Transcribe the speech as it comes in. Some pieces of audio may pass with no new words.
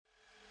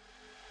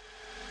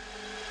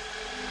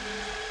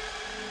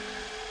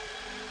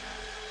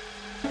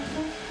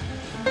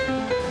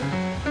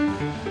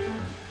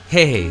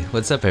Hey,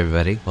 what's up,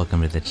 everybody?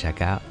 Welcome to The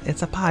Checkout.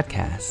 It's a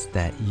podcast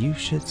that you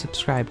should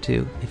subscribe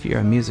to if you're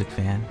a music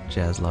fan,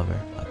 jazz lover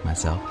like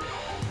myself.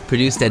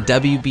 Produced at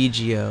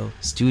WBGO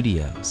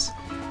Studios.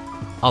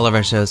 All of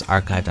our shows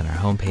archived on our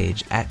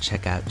homepage at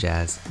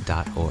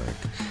checkoutjazz.org.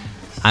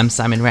 I'm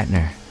Simon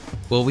Retner.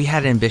 Well, we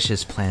had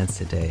ambitious plans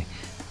today.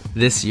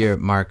 This year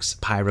marks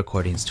Pi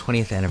Recordings'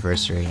 20th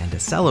anniversary, and to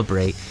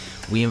celebrate,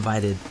 we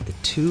invited the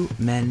two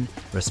men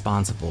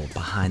responsible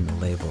behind the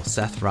label,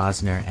 Seth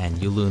Rosner and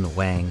Yulun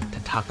Wang,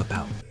 to talk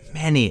about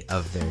many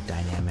of their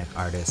dynamic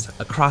artists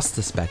across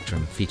the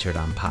spectrum featured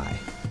on Pi.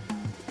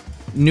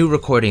 New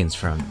recordings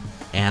from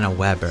Anna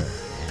Weber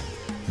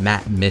and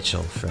Matt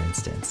Mitchell, for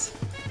instance.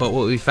 But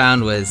what we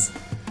found was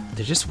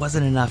there just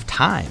wasn't enough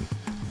time.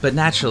 But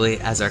naturally,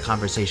 as our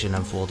conversation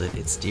unfolded,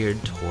 it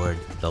steered toward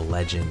the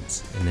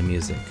legends in the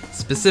music.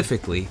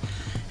 Specifically,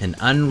 an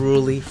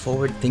unruly,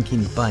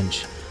 forward-thinking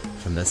bunch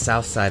from the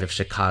south side of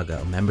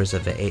Chicago, members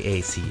of the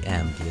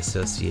AACM, the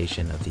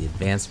Association of the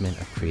Advancement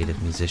of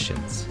Creative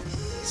Musicians.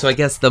 So I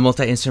guess the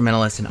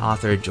multi-instrumentalist and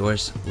author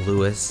George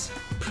Lewis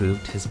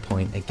proved his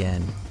point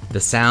again. The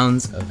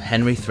sounds of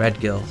Henry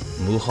Threadgill,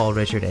 Muhal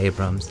Richard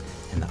Abrams,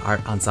 and the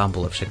Art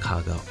Ensemble of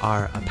Chicago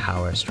are a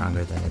power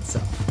stronger than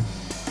itself.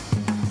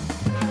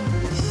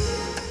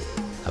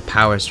 A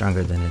Power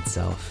Stronger Than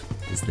Itself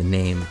is the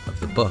name of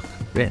the book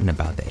written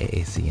about the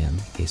AACM, in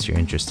case you're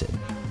interested.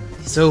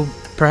 So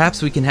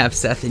perhaps we can have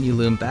Seth and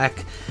Yulun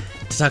back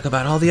to talk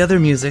about all the other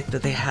music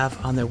that they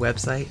have on their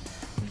website,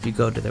 if you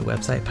go to their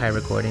website,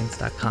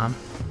 pirecordings.com.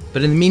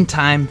 But in the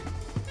meantime,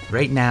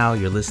 right now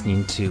you're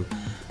listening to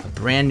a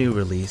brand new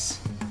release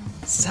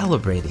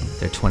celebrating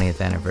their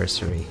 20th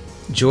anniversary.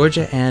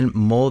 Georgia Ann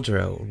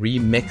Muldrow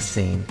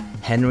remixing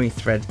Henry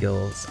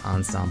Threadgill's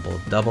ensemble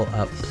Double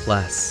Up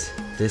Plus.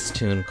 This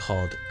tune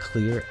called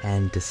Clear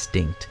and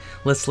Distinct.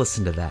 Let's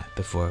listen to that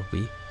before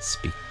we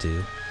speak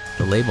to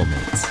the label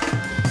mates.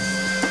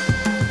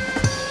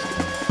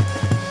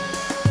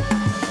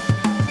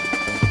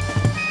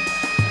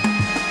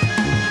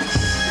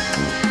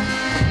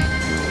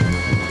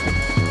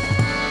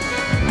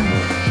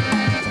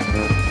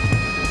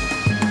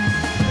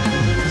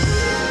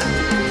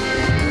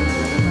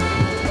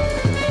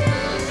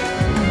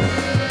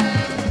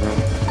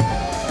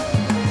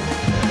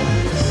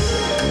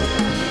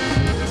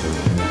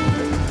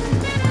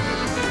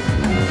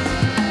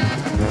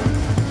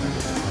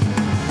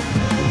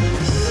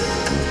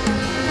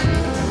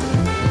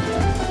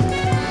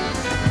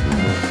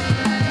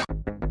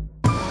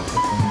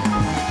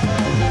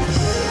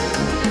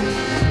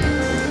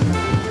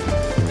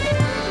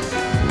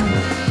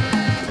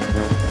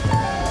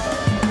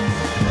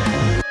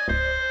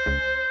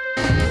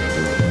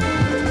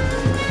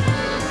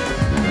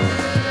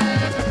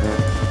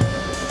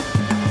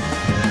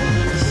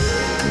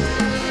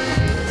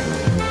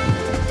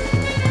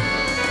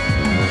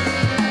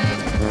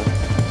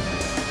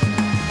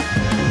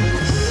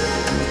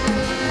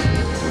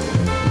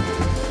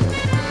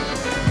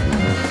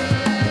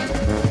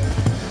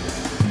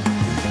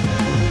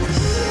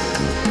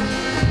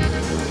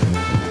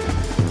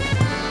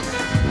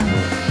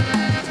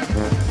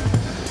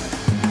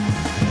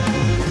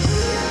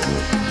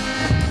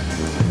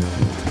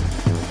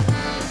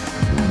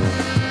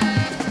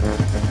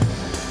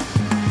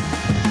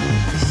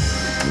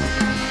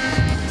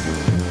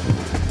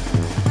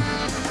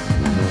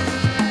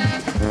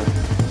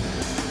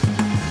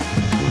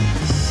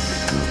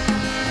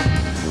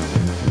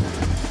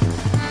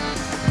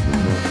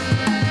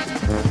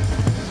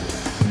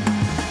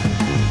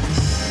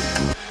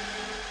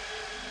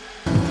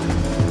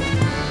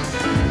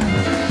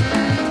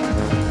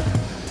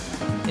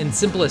 In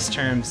simplest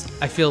terms,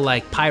 I feel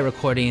like Pi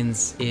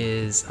Recordings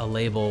is a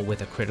label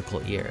with a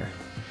critical ear.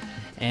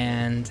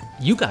 And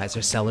you guys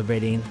are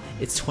celebrating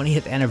its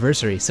 20th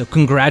anniversary, so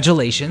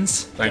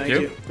congratulations. Thank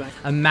you.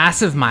 A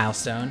massive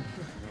milestone.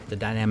 The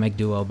dynamic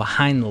duo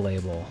behind the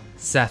label,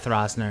 Seth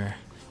Rosner,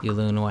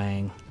 Yulun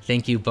Wang.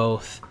 Thank you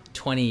both.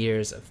 20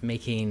 years of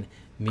making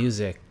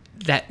music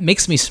that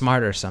makes me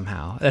smarter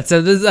somehow. That's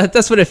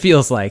what it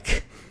feels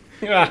like.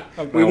 Yeah,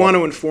 we want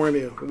to inform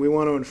you.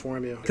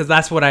 Because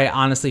that's what I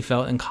honestly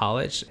felt in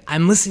college.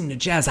 I'm listening to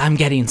jazz. I'm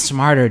getting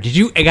smarter. Did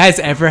you guys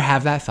ever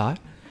have that thought?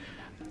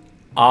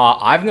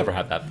 I've never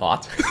had that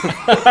thought.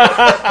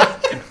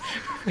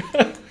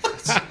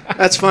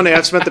 That's funny.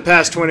 I've spent the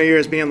past 20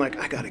 years being like,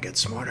 I got to get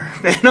smarter.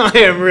 And I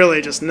am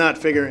really just not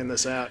figuring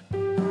this out.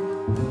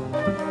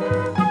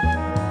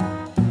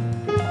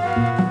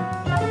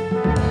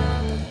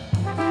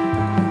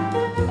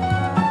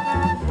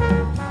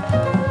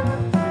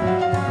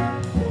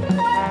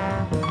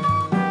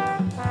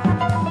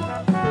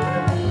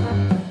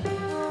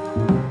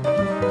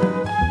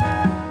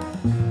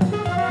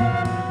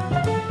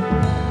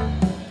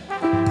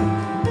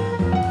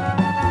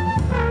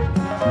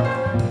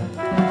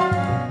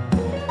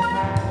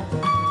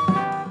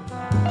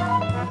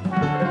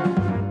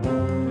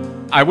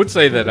 I would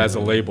say that as a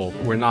label,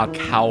 we're not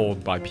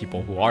cowed by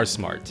people who are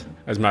smart.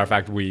 As a matter of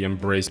fact, we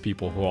embrace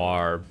people who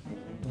are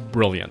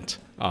brilliant.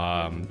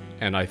 And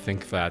I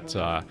think that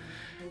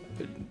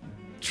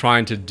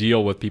trying to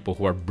deal with people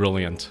who are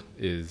brilliant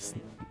is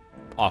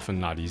often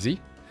not easy.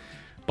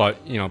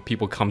 But,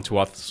 people come to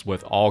us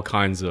with all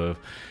kinds of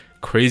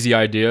crazy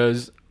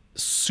ideas,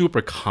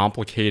 super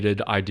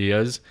complicated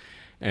ideas,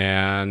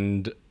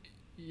 and,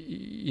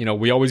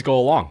 we always go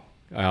along.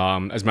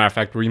 As a matter of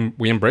fact,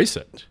 we embrace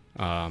it.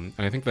 And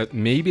I think that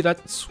maybe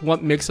that's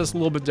what makes us a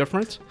little bit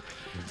different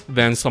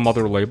than some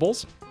other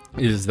labels,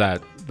 is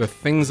that the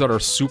things that are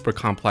super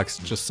complex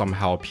just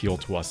somehow appeal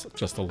to us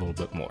just a little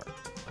bit more.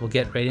 We'll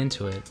get right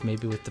into it,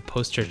 maybe with the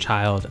poster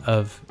child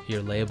of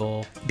your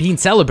label being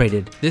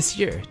celebrated this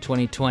year,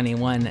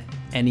 2021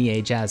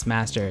 NEA Jazz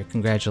Master.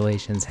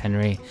 Congratulations,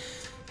 Henry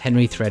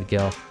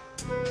Threadgill.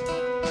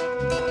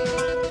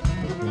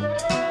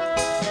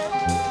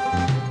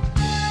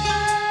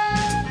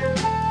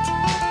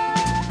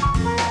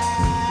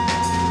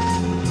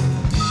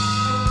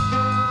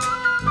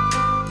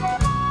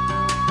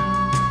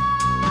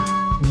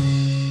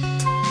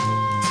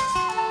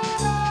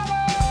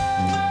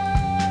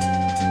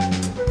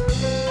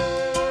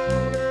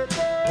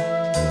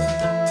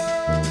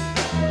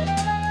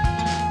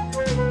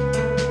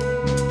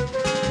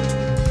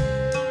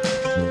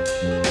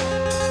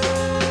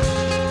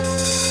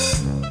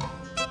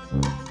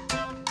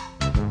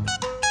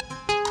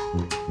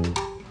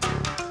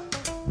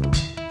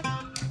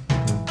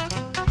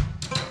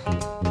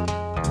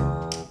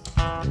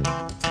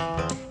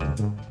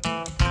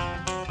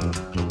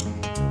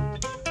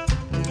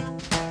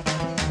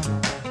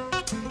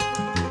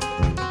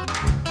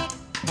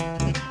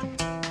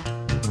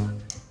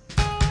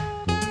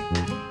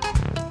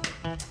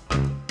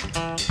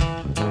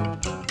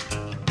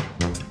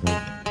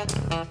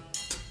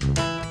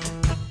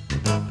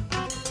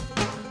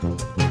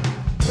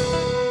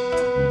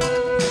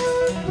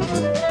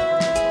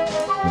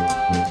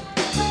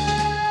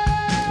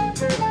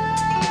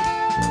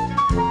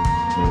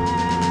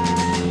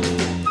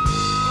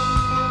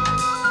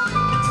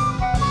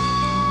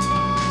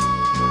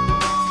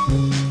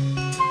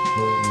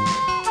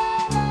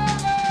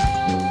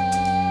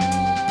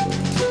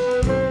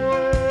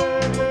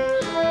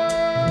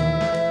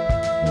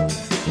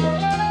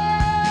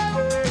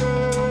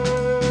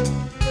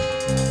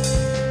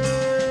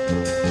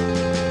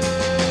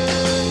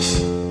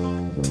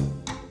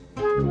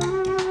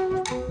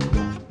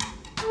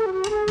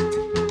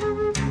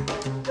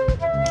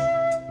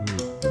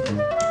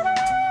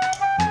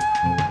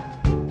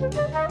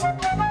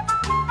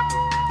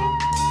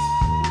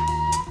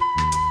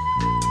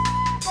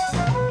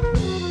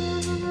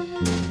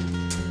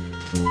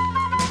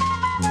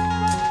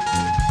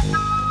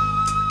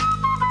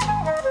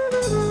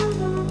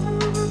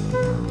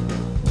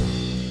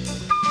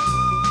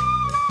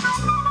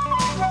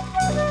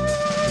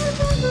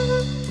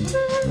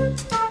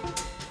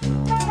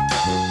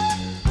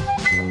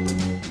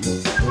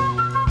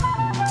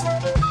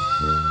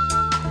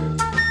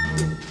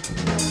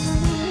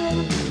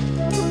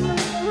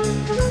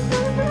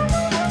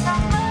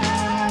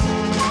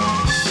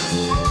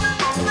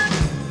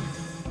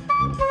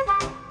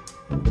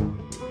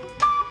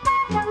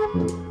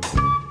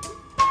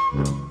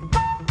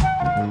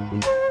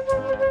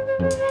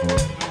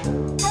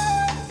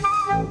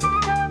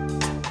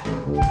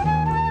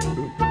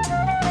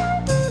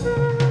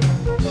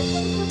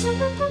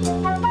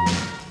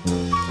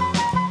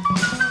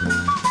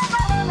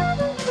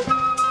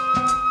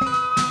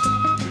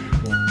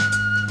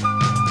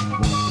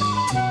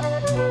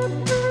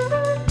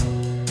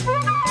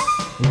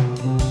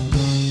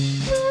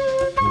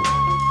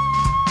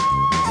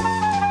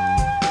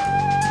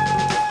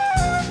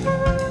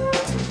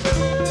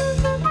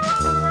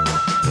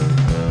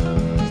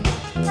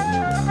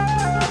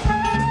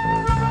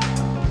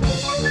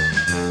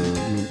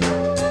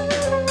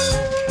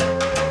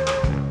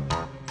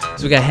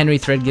 So we got Henry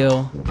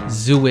Threadgill,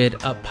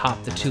 Zoo-Id, Up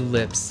Pop the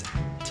Tulips,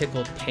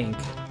 Tickled Pink,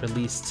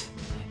 released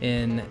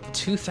in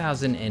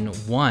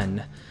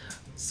 2001.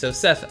 So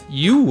Seth,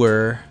 you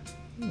were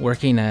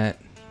working at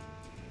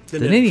the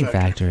Knitting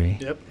Factory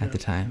at the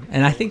time.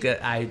 And I think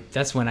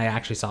that's when I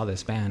actually saw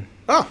this band.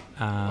 Oh,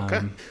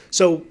 okay.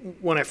 So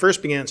when I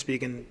first began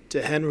speaking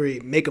to Henry,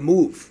 Make a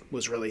Move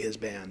was really his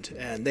band.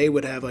 And they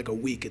would have like a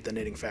week at the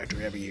Knitting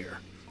Factory every year.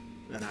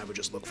 And I would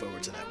just look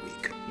forward to that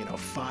week.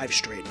 5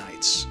 straight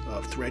nights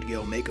of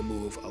Threadgill, Make a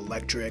Move,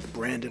 Electric,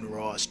 Brandon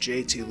Ross,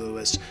 J.T.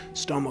 Lewis,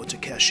 Stomo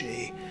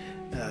Takeshi.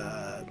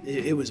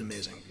 It was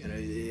amazing.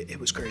 It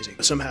was crazy.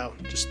 Somehow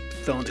just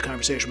fell into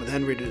conversation with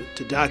Henry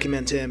to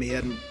document him. He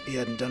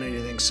hadn't done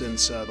anything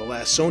since the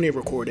last Sony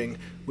recording,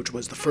 which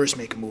was the first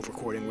Make a Move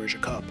recording, Where's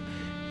Your Cup?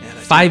 And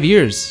 5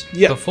 years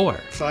before.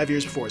 5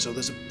 years before. So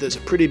there's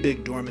a pretty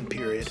big dormant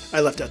period.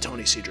 I left out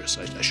Tony Cedrus.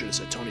 I should have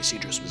said Tony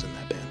Cedrus was in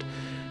that band.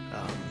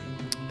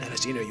 And I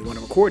said, you want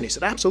to record? And he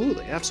said,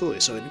 absolutely.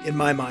 So in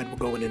my mind, we're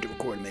going in to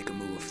record and Make a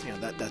Move.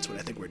 That's what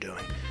I think we're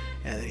doing.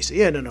 And then he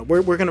said, no,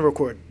 we're going to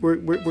record. We're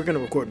going to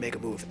record Make a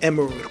Move. And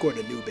we're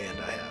recording a new band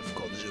I have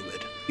called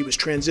Zoo-Id. He was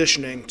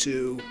transitioning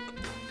to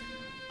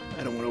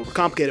I don't want to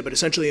overcomplicate it, but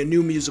essentially a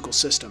new musical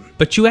system.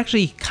 But you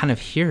actually kind of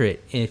hear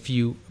it if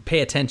you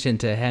pay attention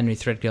to Henry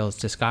Threadgill's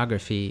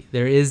discography.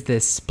 There is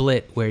this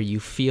split where you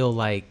feel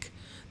like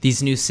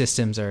these new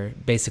systems are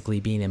basically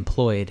being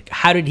employed.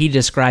 How did he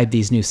describe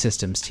these new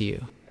systems to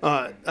you?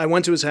 I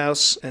went to his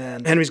house,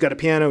 and Henry's got a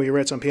piano. He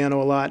writes on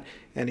piano a lot.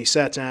 And he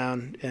sat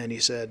down and he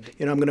said,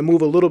 I'm going to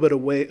move a little bit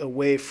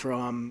away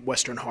from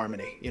Western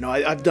harmony.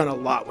 I've done a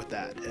lot with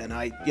that. And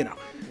I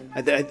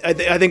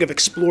think I've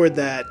explored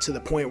that to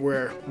the point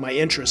where my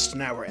interests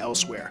now are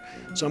elsewhere.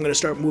 So I'm going to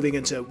start moving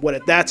into what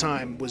at that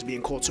time was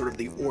being called sort of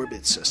the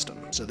orbit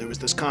system. So there was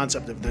this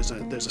concept of there's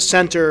a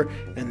center,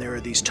 and there are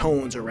these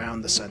tones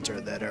around the center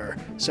that are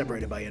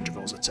separated by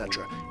intervals,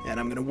 etc. And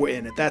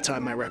and at that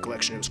time, my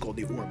recollection, it was called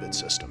the orbit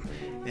system.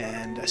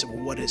 And I said,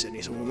 well, what is it? And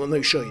he said, well, let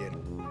me show you.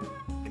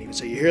 And he would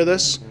say, you hear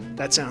this?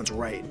 That sounds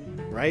right?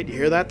 You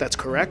hear that? That's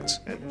correct?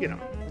 And,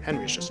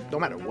 Henry's just, no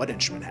matter what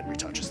instrument Henry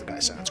touches, the guy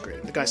sounds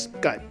great. The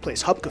guy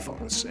plays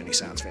hubcaphones, and he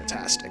sounds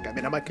fantastic.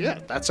 I'm like, yeah,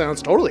 that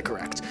sounds totally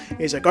correct. And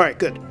he's like, all right,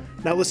 good.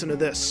 Now listen to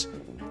this.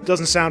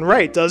 Doesn't sound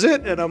right, does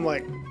it? And I'm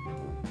like,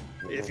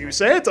 if you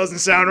say it doesn't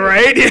sound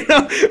right,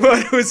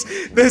 but it was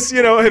this,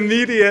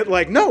 immediate,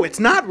 like, no, it's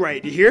not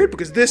right. You hear it?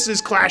 Because this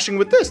is clashing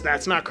with this.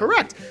 That's not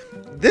correct.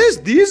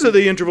 These are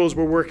the intervals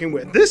we're working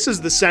with. This is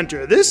the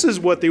center. This is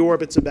what the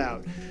orbit's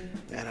about.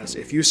 And I was,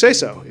 if you say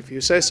so.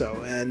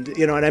 And,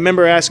 and I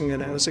remember asking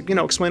him, and I was like,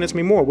 explain it to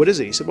me more. What is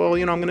it? He said, well,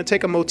 I'm going to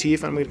take a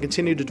motif, and I'm going to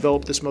continue to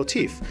develop this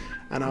motif.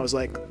 And I was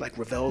like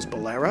Ravel's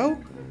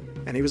Bolero?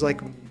 And he was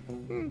like,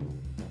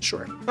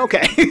 sure.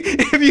 Okay,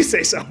 if you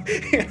say so.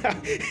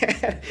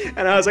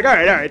 And I was like, all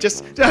right,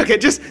 just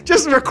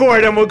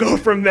record, and we'll go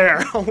from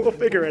there. We'll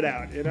figure it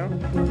out,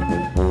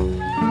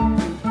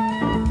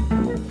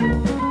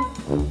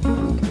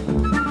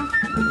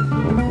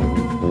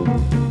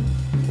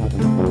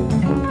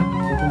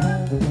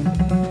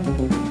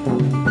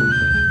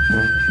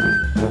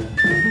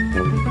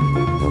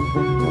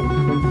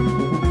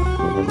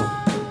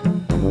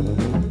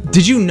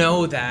 Did you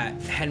know that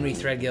Henry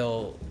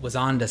Threadgill was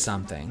onto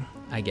something,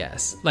 I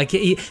guess?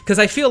 Because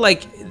I feel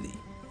like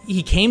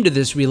he came to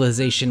this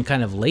realization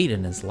kind of late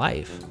in his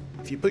life.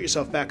 If you put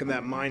yourself back in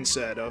that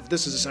mindset of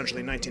this is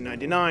essentially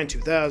 1999,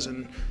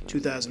 2000,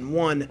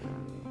 2001,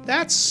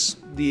 that's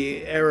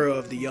the era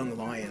of the young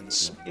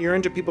lions. You're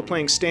into people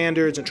playing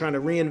standards and trying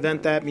to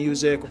reinvent that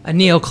music. A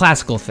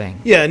neoclassical thing.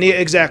 Yeah,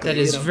 exactly. That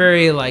is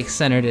very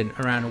centered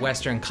around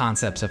Western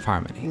concepts of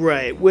harmony.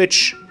 Right,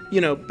 which...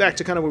 back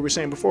to kind of what we were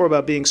saying before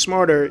about being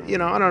smarter,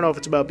 I don't know if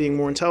it's about being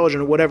more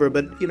intelligent or whatever,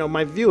 but,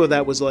 my view of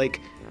that was like,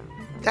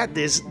 I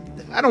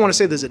don't want to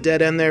say there's a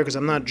dead end there because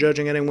I'm not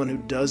judging anyone who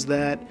does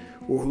that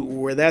or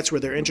where that's where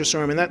their interests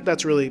are. I mean,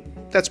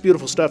 that's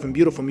beautiful stuff, and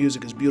beautiful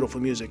music is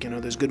beautiful music.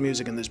 There's good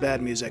music and there's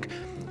bad music.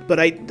 But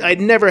I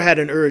never had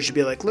an urge to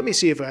be like, let me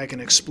see if I can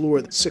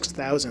explore the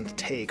 6,000th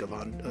take of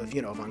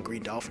On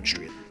Green Dolphin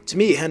Street. To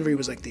me, Henry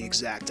was like the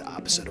exact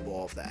opposite of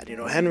all of that.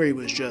 Henry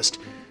was just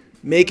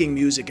making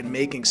music and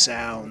making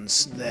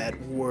sounds that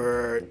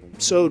were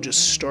so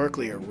just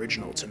starkly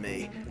original to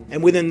me.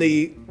 And within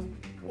the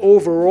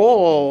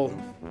overall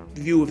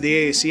view of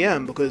the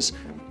AACM, because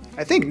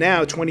I think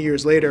now, 20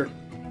 years later,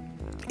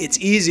 it's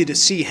easy to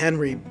see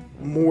Henry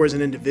more as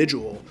an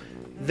individual.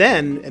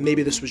 Then, and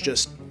maybe this was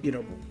just,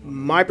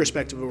 my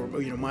perspective or,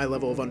 my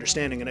level of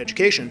understanding and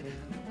education,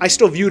 I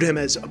still viewed him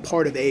as a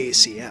part of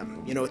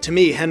AACM. To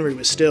me, Henry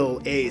was still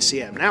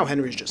AACM. Now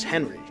Henry's just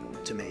Henry.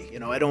 To me,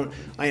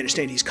 I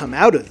understand he's come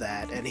out of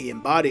that and he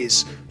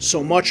embodies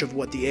so much of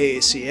what the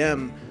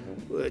AACM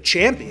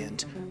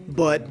championed,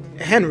 but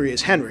Henry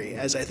is Henry,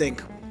 as I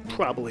think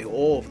probably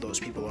all of those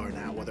people are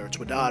now, whether it's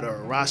Wadada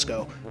or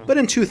Roscoe. But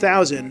in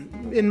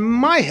 2000, in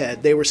my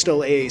head, they were still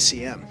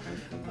AACM,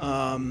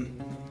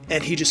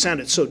 and he just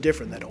sounded so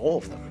different than all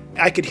of them.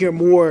 I could hear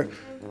more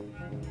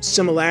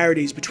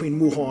similarities between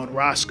Mulhall and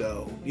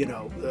Roscoe,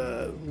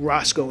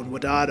 Roscoe and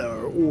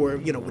Wadada, or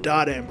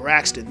Wadada and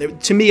Braxton.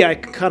 To me, I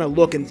can kind of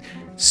look and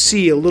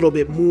see a little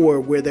bit more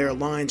where their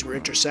lines were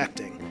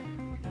intersecting.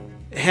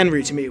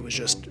 Henry, to me, was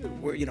just,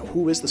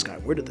 who is this guy?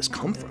 Where did this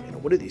come from?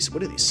 What are these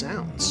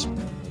sounds?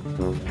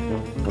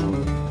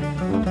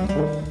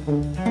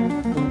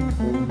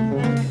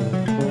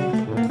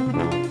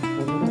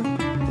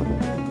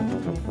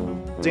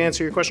 To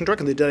answer your question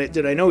directly,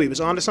 did I know he was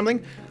onto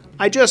something?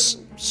 I just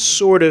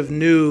sort of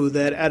knew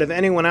that out of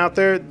anyone out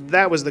there,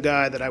 that was the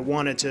guy that I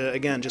wanted to,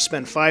 again, just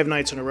spend 5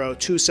 nights in a row,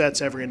 2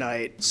 sets every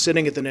night,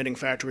 sitting at the Knitting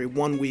Factory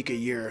 1 week a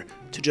year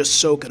to just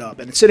soak it up.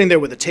 And sitting there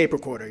with a tape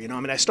recorder,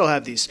 I still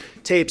have these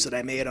tapes that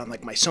I made on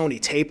my Sony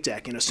tape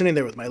deck, sitting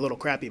there with my little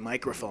crappy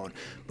microphone,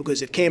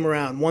 because it came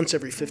around once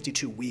every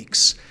 52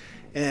 weeks.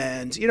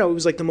 And, it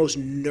was like the most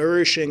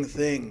nourishing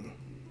thing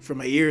for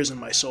my ears and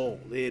my soul.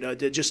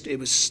 It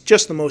was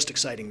just the most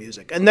exciting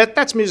music. And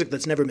that's music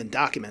that's never been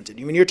documented.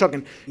 You're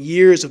talking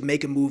years of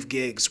make and move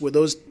gigs where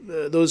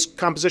those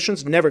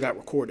compositions never got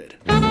recorded.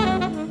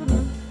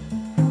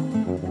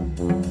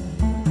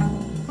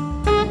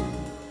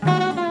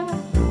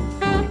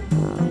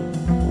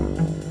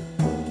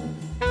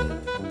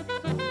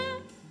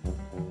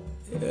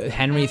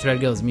 Henry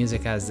Threadgill's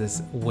music has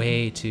this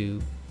way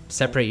to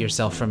separate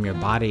yourself from your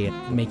body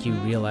and make you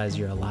realize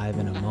you're alive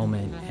in a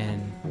moment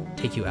and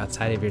take you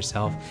outside of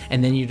yourself,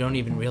 and then you don't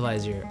even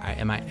realize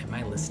am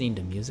I listening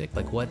to music?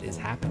 Like, what is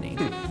happening?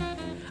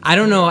 I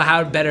don't know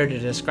how better to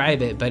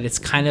describe it, but it's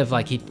kind of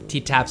like he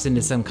taps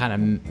into some kind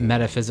of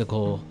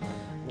metaphysical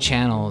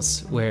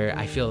channels where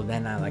I feel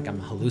then I'm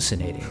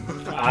hallucinating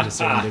to a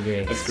certain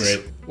degree. That's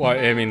great. Well,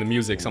 I mean, the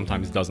music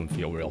sometimes doesn't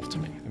feel real to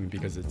me. I mean,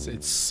 because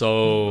it's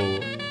so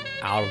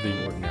out of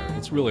the ordinary.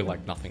 It's really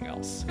like nothing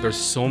else. There's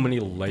so many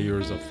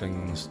layers of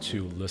things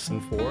to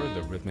listen for,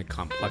 the rhythmic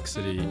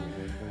complexity,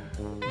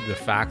 the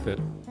fact that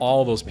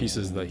all those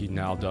pieces that he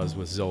now does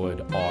with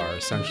Zoid are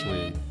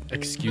essentially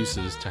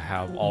excuses to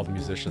have all the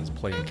musicians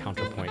play in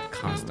counterpoint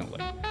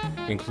constantly,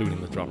 including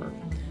the drummer.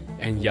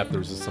 And yet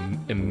there's some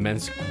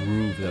immense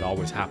groove that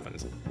always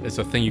happens. It's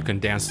a thing you can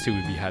dance to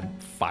if you had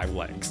 5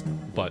 legs,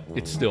 but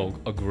it's still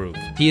a groove.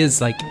 He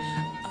is like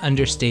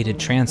understated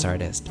trance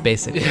artist,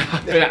 basically.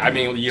 Yeah, I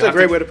mean, it's a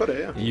great way to put it,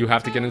 yeah. You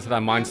have to get into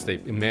that mind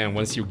state. Man,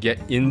 once you get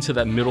into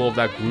that middle of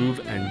that groove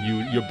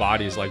and your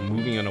body is like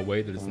moving in a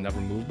way that it's never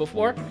moved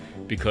before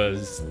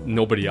because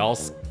nobody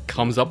else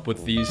comes up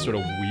with these sort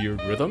of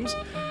weird rhythms.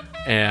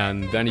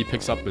 And then he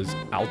picks up his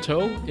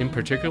alto in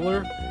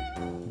particular.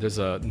 There's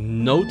a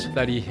note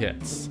that he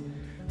hits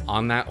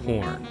on that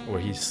horn where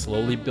he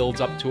slowly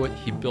builds up to it,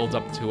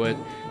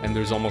 and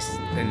there's almost,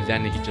 and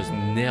then he just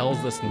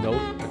nails this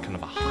note, a kind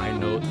of a high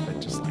note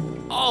that just like,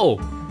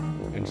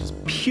 and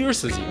just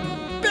pierces you,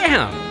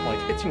 bam, like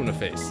hits you in the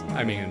face.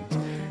 I mean,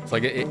 it's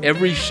like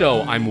every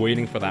show I'm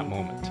waiting for that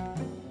moment.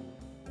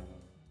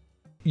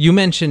 You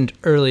mentioned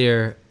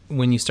earlier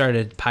when you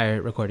started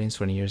Pirate Recordings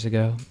 20 years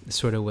ago,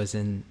 sort of was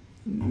in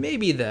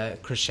maybe the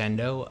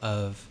crescendo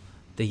of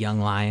the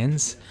Young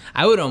Lions.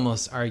 I would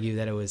almost argue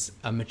that it was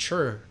a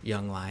mature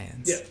Young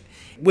Lions. Yeah.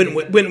 When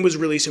it was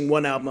releasing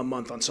 1 album a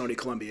month on Sony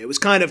Columbia, it was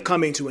kind of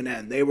coming to an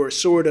end. They were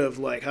sort of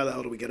like, how the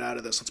hell do we get out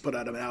of this? Let's put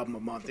out an album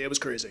a month. It was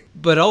crazy.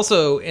 But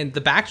also in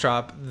the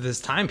backdrop, this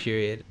time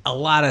period, a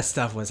lot of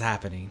stuff was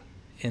happening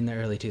in the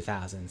early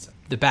 2000s.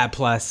 The Bad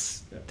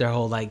Plus, their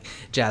whole like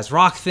jazz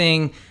rock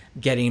thing,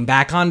 getting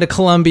back onto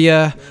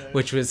Columbia,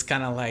 which was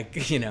kind of like,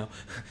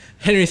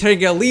 Henry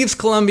Threadgill leaves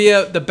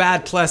Columbia, the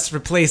Bad Plus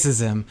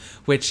replaces him,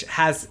 which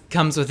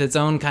comes with its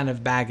own kind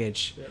of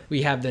baggage. Yeah.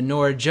 We have the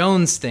Nora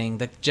Jones thing,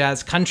 the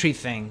jazz country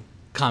thing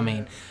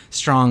coming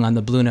strong on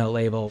the Blue Note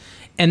label.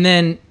 And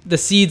then the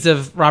seeds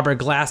of Robert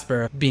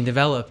Glasper being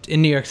developed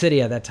in New York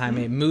City at that time.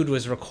 Mm-hmm. Mood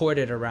was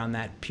recorded around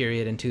that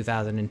period in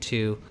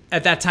 2002.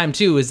 At that time,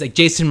 too, it was like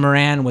Jason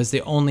Moran was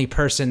the only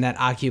person that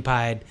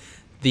occupied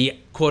the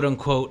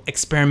quote-unquote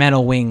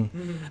experimental wing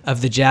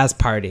of the jazz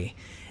party.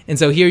 And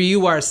so here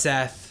you are,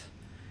 Seth.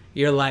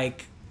 You're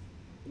like,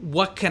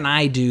 what can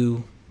I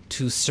do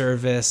to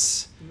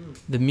service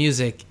the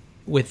music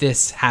with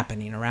this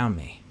happening around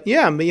me?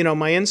 Yeah,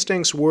 my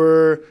instincts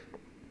were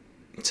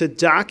to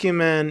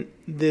document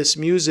this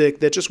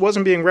music that just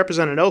wasn't being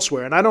represented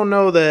elsewhere. And I don't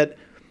know that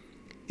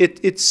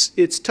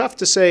it's tough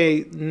to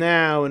say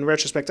now in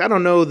retrospect. I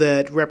don't know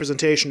that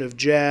representation of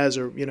jazz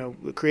or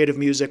creative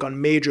music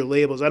on major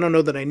labels, I don't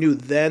know that I knew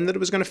then that it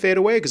was going to fade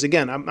away, because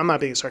again, I'm not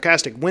being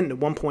sarcastic. Wynton at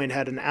one point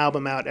had an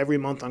album out every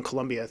month on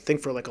Columbia, I think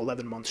for like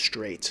 11 months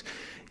straight,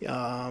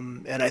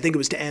 and I think it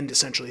was to end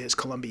essentially his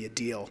Columbia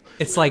deal.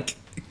 It's like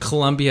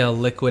Columbia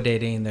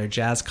liquidating their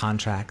jazz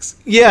contracts.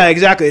 Yeah,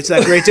 exactly. It's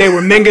that great day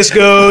where Mingus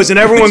goes and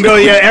everyone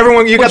goes. Yeah,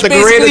 everyone. You got the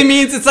great. Which basically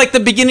means it's like the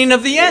beginning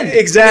of the end.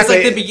 Exactly.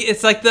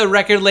 It's like the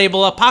record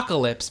label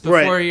apocalypse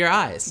before your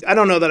eyes. I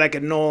don't know that I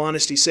could, in all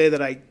honesty, say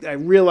that I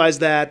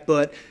realized that,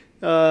 but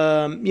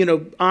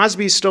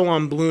Osby's still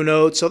on Blue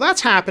Note, so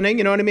that's happening.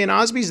 You know what I mean?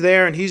 Osby's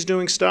there and he's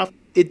doing stuff.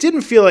 It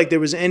didn't feel like there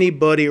was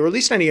anybody, or at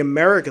least any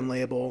American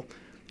label,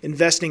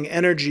 investing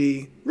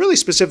energy really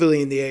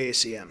specifically in the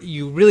AACM.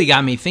 You really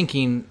got me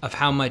thinking of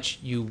how much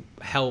you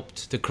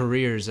helped the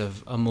careers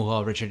of a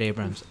Muhal Richard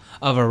Abrams,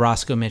 of a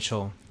Roscoe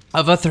Mitchell,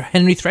 of a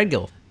Henry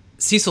Threadgill.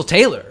 Cecil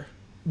Taylor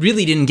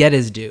really didn't get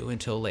his due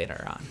until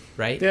later on,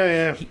 right?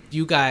 Yeah.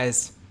 You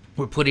guys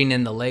were putting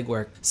in the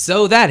legwork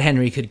so that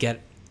Henry could get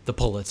the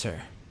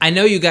Pulitzer. I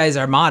know you guys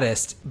are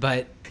modest,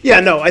 but... Yeah,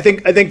 no, I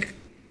think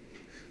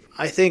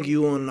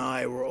Yulun and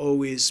I were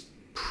always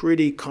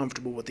pretty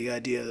comfortable with the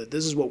idea that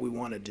this is what we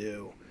want to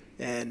do,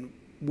 and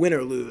win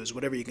or lose,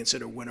 whatever you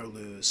consider win or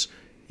lose,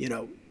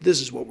 this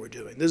is what we're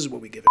doing. This is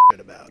what we give a shit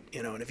about,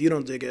 and if you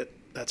don't dig it,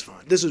 that's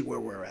fine. This is where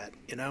we're at,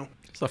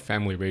 It's a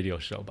family radio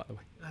show, by the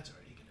way. That's all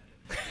right, you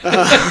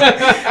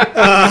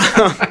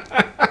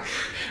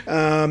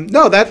can edit.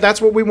 No, that's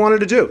what we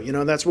wanted to do.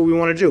 That's what we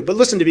want to do. But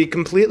listen, to be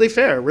completely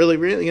fair, really,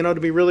 to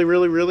be really,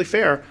 really, really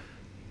fair,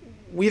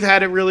 we've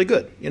had it really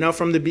good.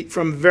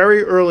 From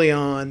very early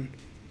on,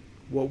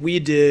 what we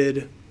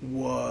did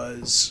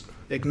was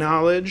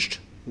acknowledged,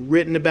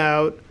 written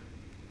about,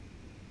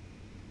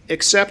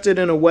 accepted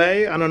in a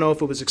way. I don't know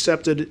if it was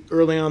accepted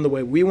early on the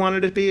way we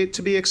wanted it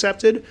to be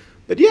accepted,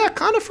 but yeah,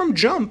 kind of from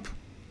jump,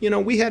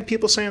 we had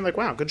people saying like,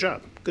 wow, good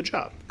job, good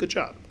job, good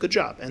job, good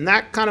job. And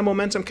that kind of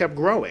momentum kept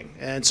growing.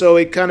 And so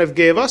it kind of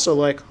gave us a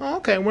like, oh,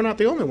 okay, we're not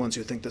the only ones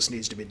who think this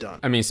needs to be done.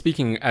 I mean,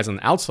 speaking as an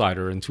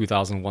outsider in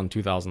 2001,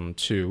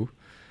 2002,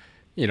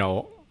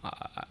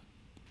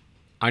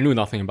 I knew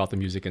nothing about the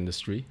music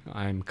industry.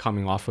 I'm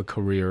coming off a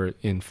career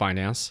in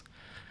finance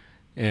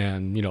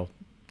and,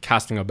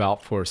 casting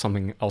about for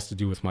something else to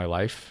do with my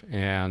life.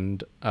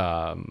 And,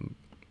 and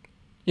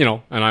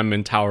I'm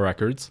in Tower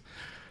Records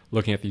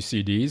looking at these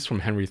CDs from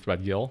Henry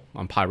Threadgill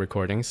on Pi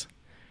Recordings.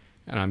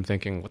 And I'm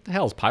thinking, what the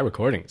hell is Pi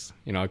Recordings?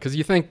 Because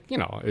you think,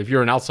 if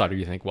you're an outsider,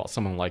 you think, well,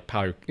 someone like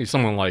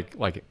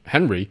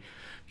Henry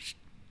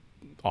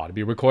ought to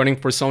be recording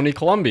for Sony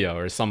Columbia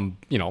or some,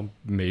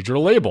 major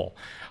label.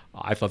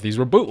 I thought these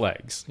were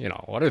bootlegs.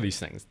 What are these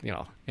things?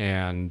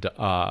 And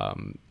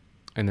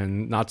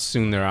then not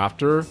soon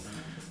thereafter,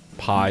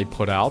 Pi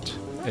put out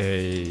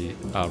a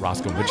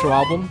Roscoe Mitchell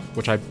album,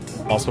 which I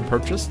also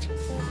purchased.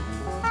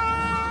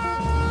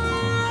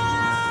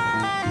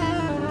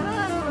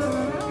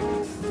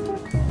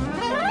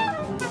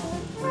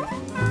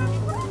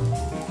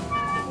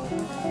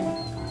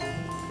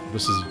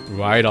 This is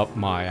right up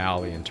my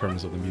alley in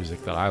terms of the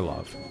music that I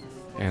love.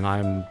 And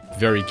I'm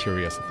very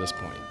curious at this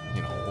point,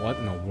 what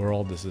in the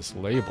world is this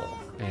label?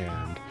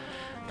 And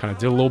kind of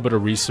did a little bit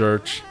of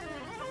research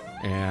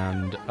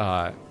and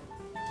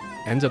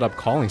ended up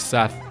calling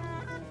Seth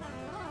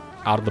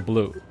out of the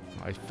blue.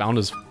 I found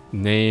his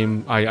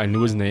name. I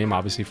knew his name,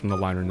 obviously, from the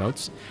liner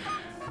notes.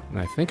 And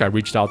I think I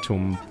reached out to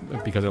him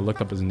because I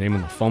looked up his name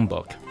in the phone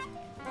book.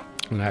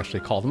 And I actually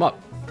called him up.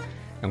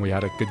 And we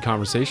had a good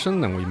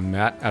conversation, and we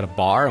met at a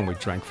bar, and we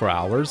drank for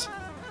hours.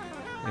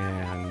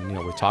 And,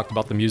 we talked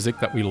about the music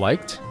that we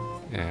liked,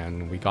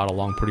 and we got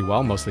along pretty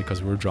well, mostly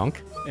because we were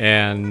drunk.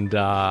 And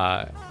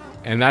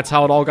that's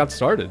how it all got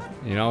started.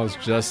 It was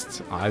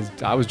just,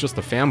 I was just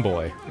a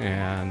fanboy,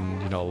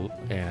 and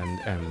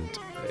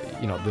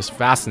this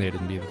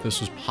fascinated me that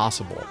this was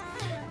possible.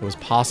 It was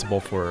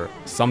possible for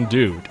some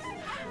dude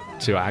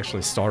to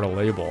actually start a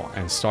label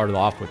and start it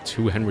off with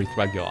 2 Henry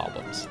Threadgill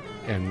albums.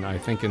 And I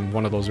think in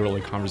one of those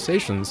early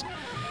conversations,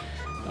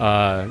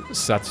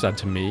 Seth said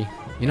to me,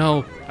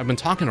 I've been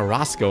talking to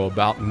Roscoe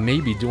about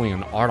maybe doing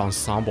an Art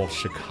Ensemble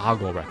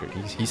Chicago record.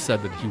 He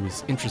said that he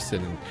was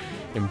interested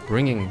in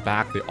bringing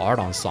back the Art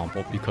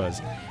Ensemble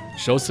because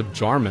Joseph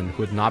Jarman,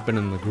 who had not been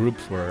in the group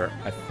for,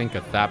 I think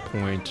at that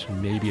point,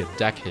 maybe a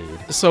decade.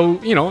 So,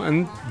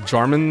 and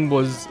Jarman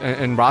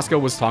and Roscoe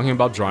was talking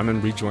about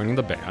Jarman rejoining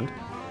the band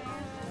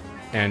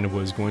and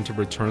was going to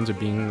return to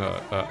being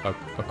a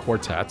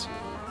quartet.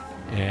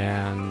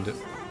 And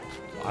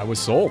I was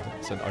sold.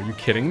 I said, are you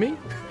kidding me?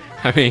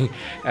 I mean,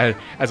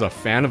 as a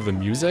fan of the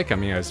music,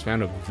 as a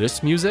fan of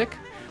this music,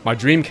 my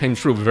dream came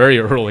true very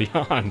early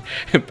on,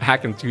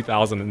 back in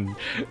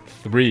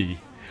 2003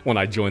 when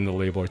I joined the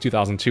label, or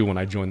 2002 when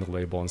I joined the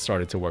label and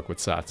started to work with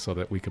Seth so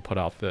that we could put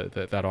out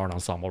that Art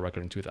Ensemble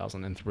record in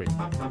 2003.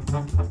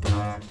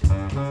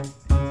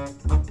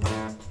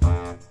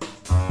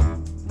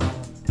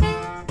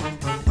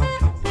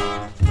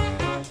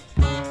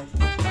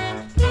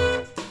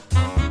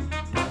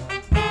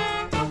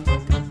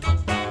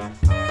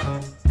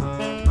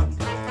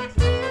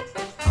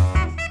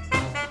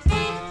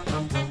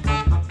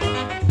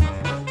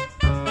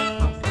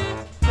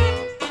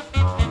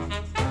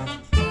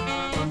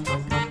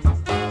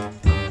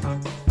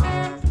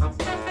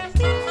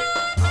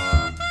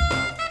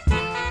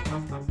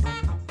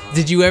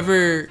 Did you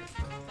ever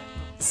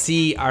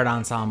see Art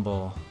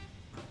Ensemble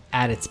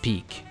at its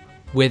peak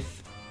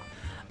with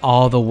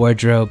all the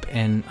wardrobe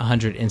and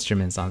 100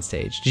 instruments on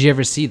stage? Did you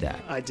ever see that?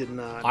 I did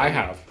not. I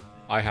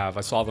have.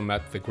 I saw them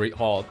at the Great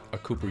Hall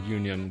at Cooper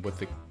Union with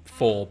the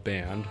full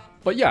band.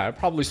 But yeah, I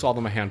probably saw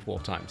them a handful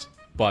of times.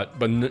 But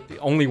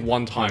only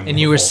one time. And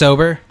you were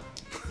sober?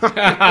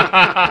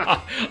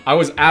 I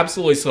was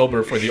absolutely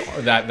sober for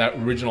that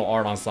original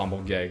Art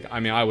Ensemble gig.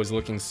 I was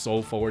looking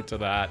so forward to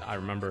that. I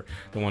remember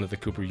the one at the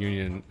Cooper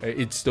Union.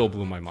 It still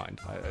blew my mind.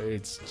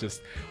 It's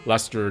just,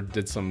 Lester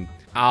did some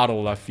out of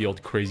left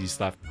field crazy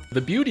stuff.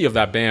 The beauty of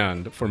that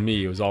band for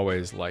me was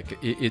always like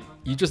you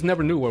just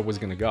never knew where it was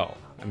going to go.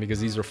 Because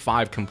these are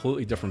 5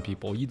 completely different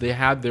people. They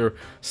had their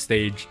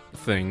stage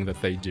thing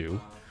that they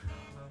do.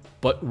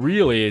 But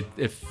really,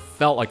 it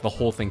felt like the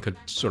whole thing could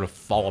sort of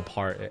fall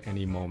apart at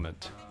any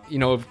moment.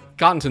 I've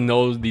gotten to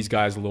know these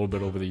guys a little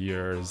bit over the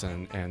years,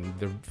 and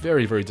they're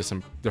very, very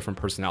different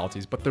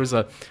personalities. But there's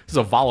a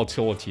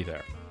volatility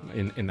there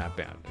in that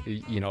band.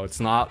 It's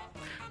not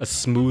a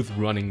smooth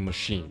running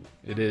machine.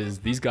 It is,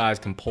 these guys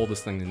can pull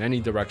this thing in any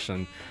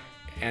direction,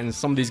 and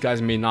some of these guys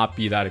may not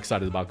be that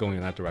excited about going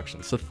in that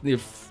direction. So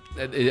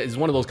it's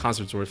one of those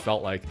concerts where it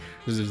felt like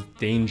there's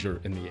danger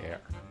in the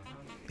air.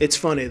 It's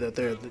funny that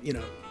they're,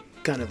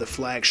 kind of the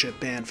flagship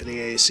band for the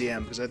AACM,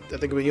 because I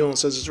think what Yulun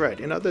says is right.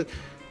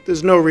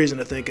 there's no reason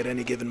to think at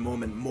any given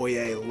moment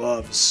Moye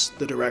loves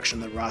the direction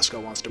that Roscoe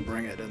wants to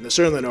bring it, and there's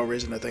certainly no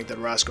reason to think that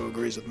Roscoe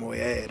agrees with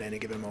Moye at any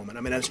given moment.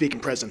 I mean, I'm speaking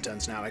present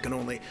tense now. I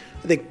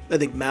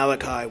think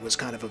Malachi was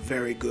kind of a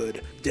very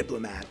good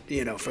diplomat,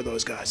 for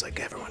those guys. Like,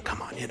 everyone,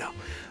 come on,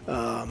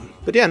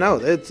 But yeah, no,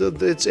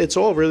 it's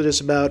all really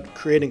just about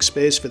creating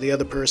space for the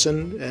other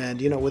person,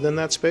 and within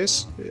that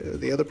space,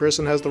 the other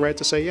person has the right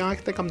to say, yeah, I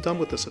think I'm done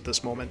with this at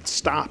this moment.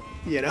 Stop,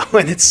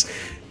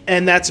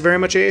 and that's very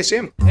much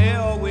AACM.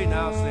 Hail, we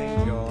now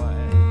sing joy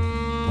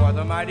for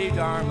the mighty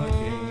Dharma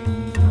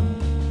King,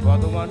 for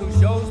the one who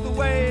shows the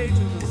way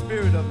to the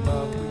spirit of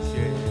love we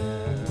share.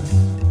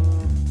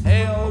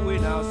 Hail, we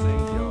now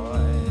sing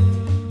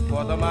joy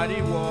for the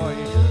mighty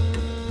warrior,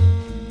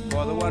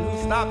 for the one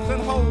who stops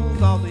and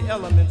holds all the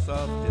elements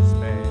of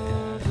despair.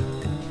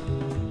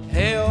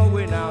 Hail,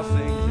 we now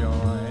sing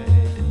joy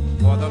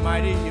for the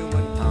mighty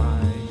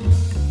humankind,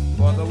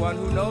 for the one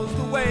who knows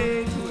the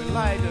way to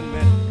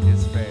enlightenment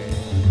is fair.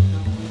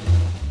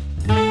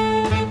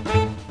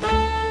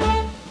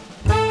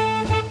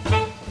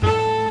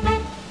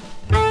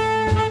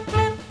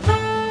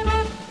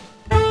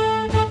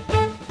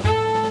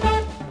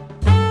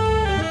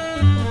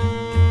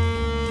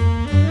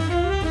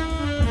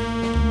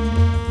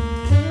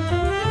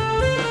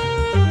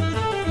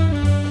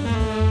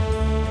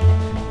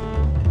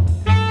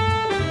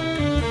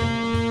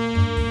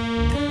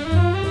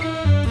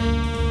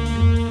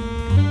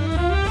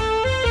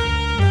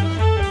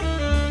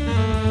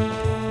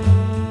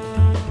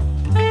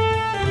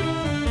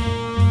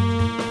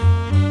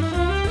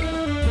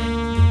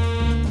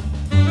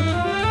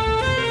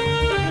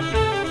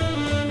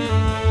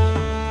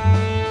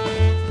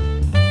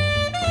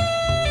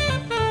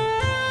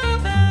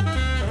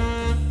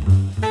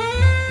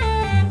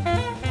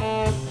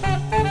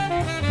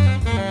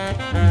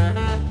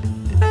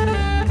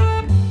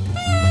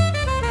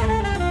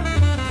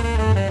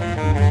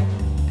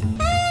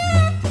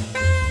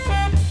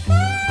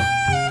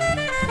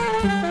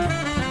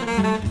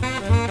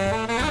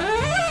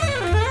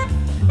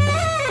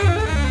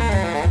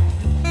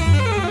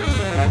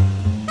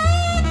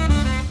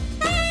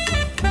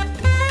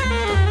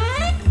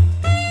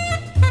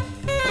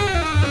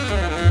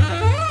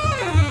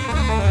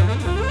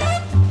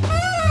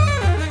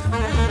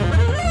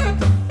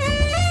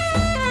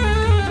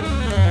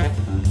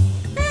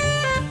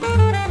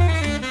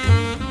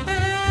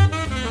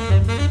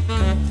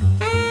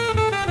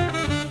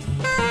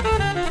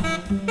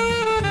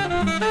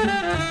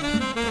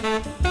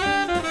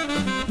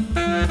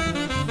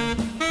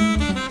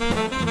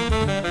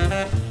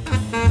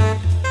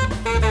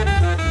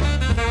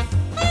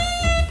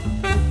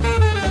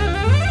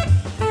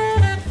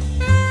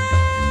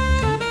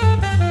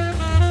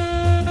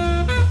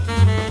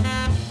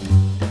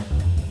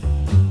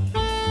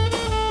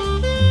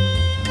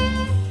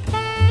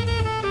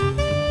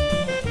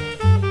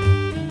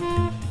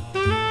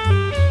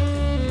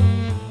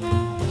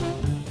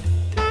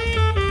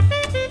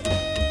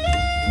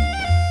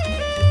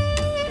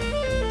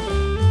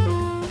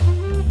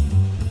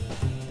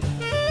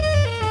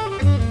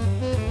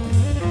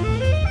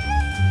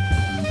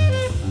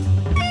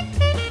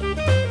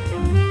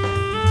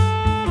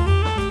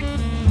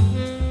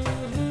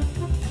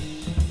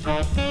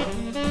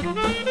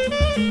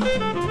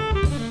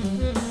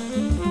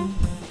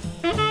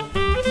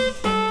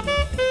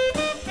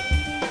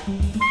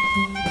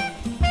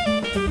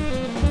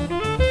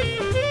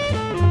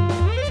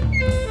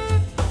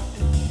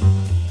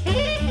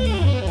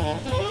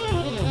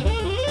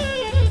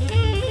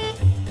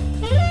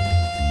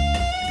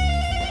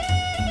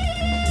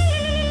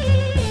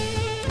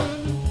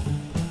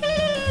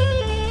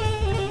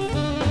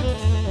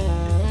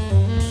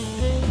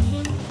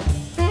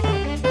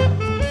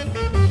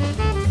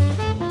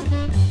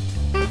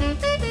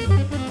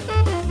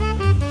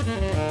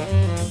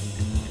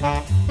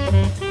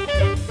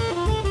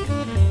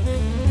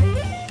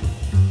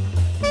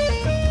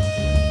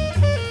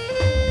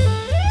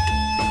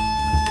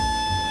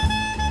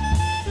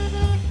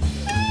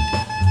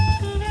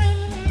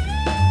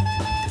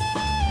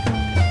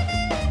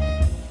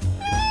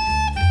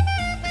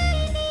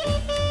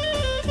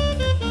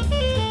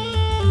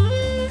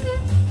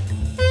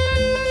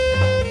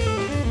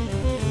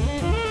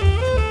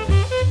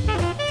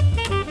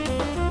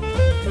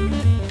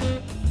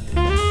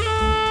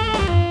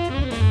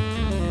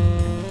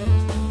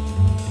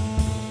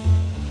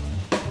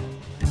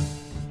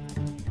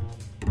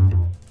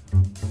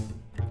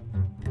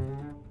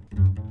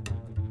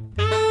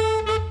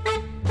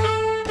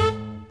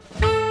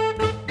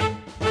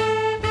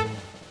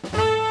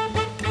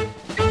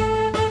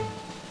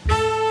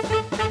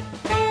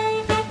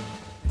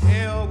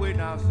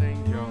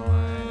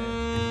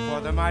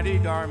 mighty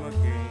Dharma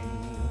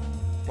King,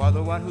 for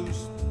the one who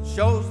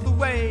shows the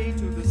way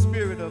to the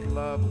spirit of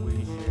love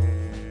we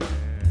share.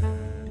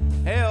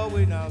 Hail,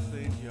 we now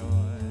sing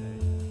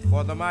joy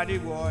for the mighty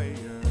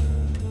warrior,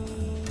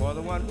 for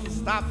the one who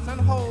stops and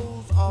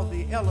holds all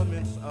the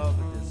elements of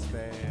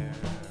despair.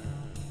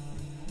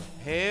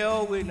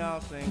 Hail, we now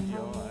sing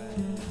joy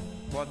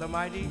for the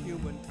mighty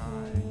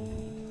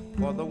humankind,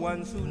 for the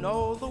ones who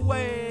know the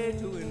way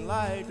to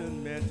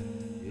enlightenment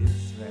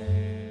is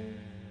there.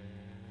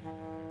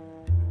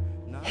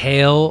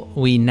 Hail,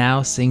 we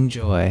now sing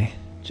joy.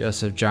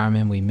 Joseph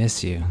Jarman, we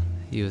miss you.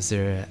 He was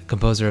the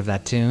composer of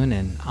that tune,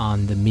 and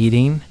on The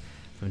Meeting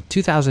from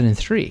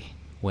 2003,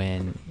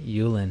 when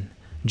Yulun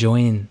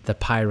joined the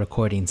Pi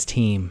Recordings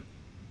team.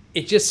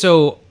 It just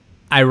so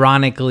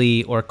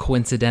ironically or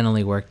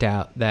coincidentally worked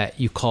out that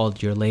you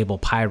called your label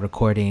Pi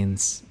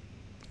Recordings,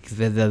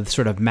 the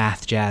sort of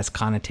math jazz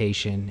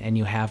connotation, and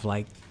you have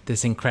like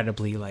this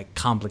incredibly like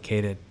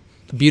complicated,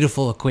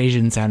 beautiful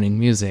equation sounding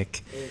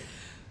music.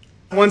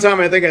 One time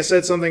I think I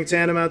said something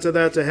tantamount to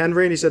that to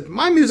Henry, and he said,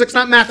 "My music's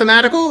not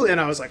mathematical."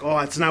 And I was like, "Oh,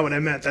 that's not what I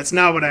meant. That's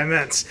not what I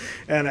meant."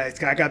 And I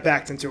got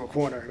backed into a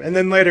corner. And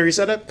then later he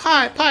said,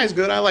 Pie is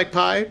good. I like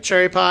pie.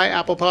 Cherry pie,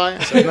 apple pie.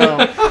 I said, "No,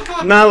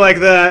 not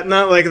like that.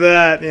 Not like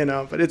that." You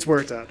know, but it's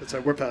worked out. It's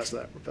like, we're past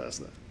that.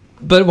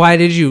 But why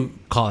did you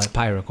call it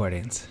Pi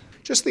Recordings?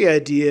 Just the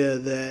idea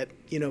that,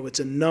 you know, it's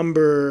a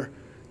number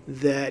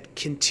that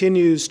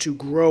continues to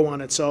grow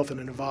on itself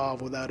and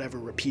evolve without ever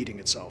repeating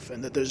itself,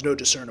 and that there's no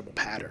discernible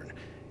pattern.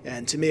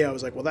 And to me, I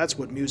was like, well, that's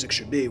what music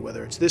should be,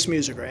 whether it's this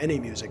music or any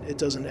music. It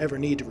doesn't ever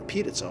need to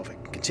repeat itself.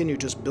 It can continue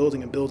just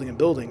building and building and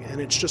building, and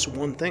it's just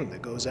one thing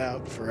that goes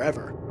out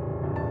forever.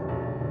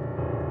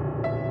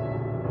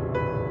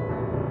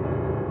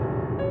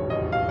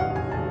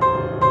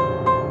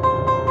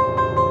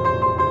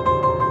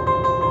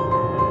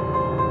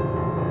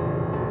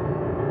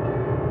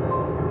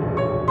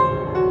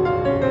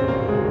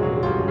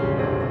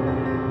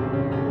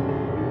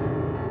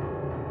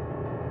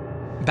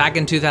 Back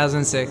in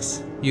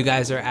 2006, you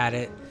guys are at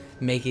it,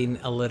 making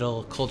a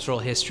little cultural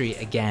history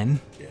again.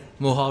 Yeah.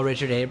 Muhal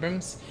Richard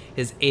Abrams,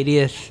 his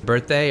 80th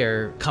birthday,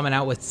 are coming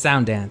out with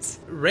Sound Dance.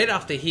 Right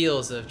off the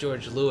heels of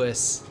George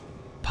Lewis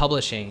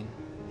publishing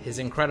his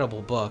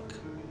incredible book.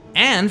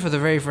 And for the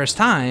very first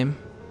time,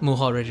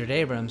 Muhal Richard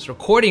Abrams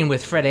recording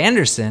with Fred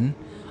Anderson,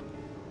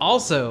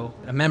 also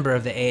a member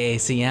of the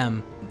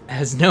AACM,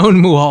 has known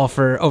Muhal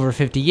for over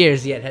 50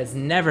 years, yet has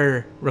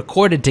never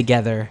recorded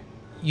together.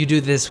 You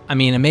do this, I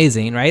mean,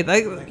 amazing, right?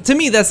 Like, to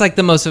me, that's like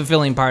the most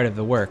fulfilling part of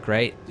the work,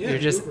 right? Yeah,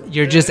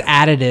 you're just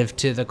additive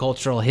to the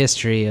cultural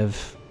history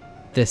of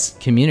this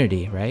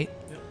community, right?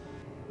 Yeah.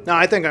 No,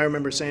 I think I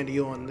remember saying to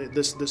you,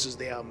 this is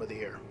the album of the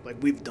year. Like,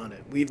 we've done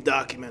it. We've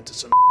documented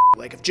some.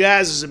 Like, if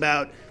jazz is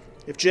about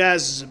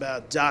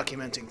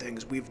documenting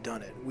things, we've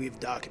done it. We've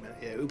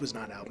documented. Yeah, it was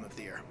not album of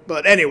the year,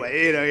 but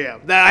anyway, you know, yeah.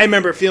 I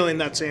remember feeling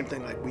that same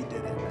thing. Like, we did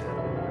it, man.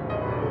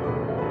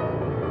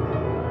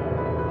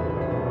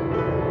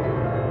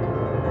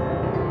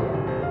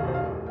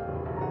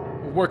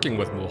 Working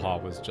with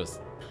Muhal was just,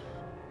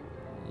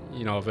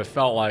 you know, if it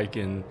felt like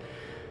in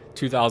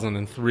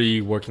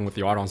 2003 working with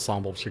the Art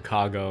Ensemble of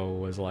Chicago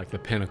was like the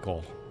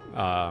pinnacle,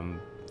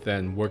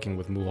 then working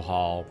with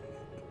Muhal,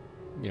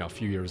 you know, a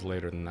few years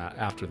later than that,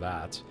 after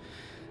that,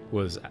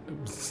 was,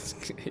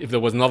 if there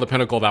was another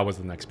pinnacle, that was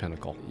the next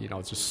pinnacle. You know,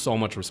 it's just so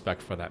much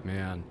respect for that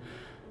man,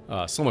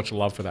 so much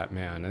love for that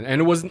man,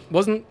 and it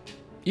wasn't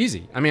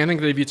easy. I mean, I think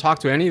that if you talk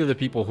to any of the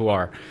people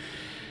who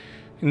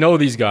know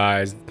these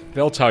guys,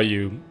 they'll tell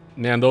you,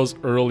 man, those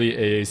early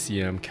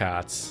AACM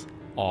cats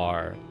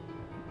are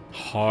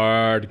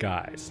hard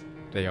guys.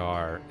 They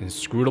are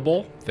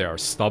inscrutable, they are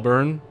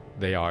stubborn,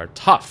 they are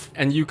tough.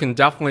 And you can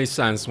definitely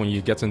sense when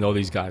you get to know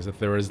these guys that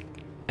there is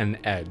an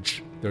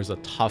edge. There's a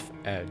tough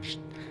edge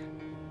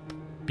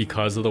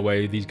because of the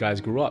way these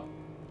guys grew up.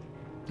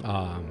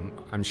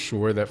 I'm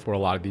sure that for a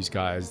lot of these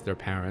guys, their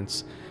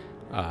parents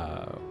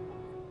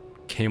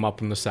came up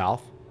from the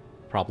South,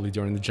 probably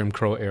during the Jim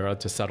Crow era,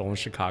 to settle in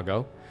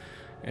Chicago.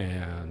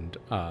 And,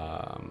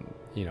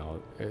 you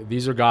know,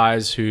 these are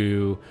guys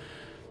who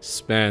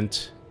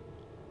spent,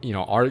 you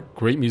know, are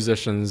great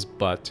musicians,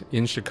 but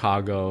in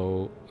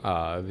Chicago,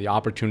 the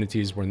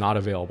opportunities were not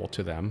available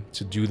to them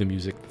to do the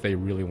music that they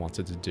really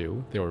wanted to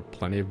do. There were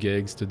plenty of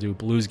gigs to do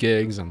blues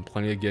gigs and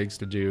plenty of gigs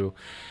to do,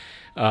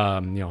 you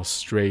know,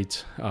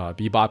 straight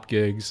bebop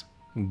gigs,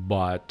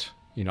 but,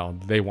 you know,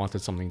 they wanted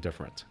something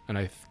different.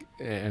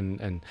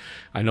 And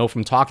I know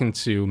from talking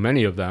to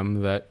many of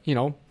them that, you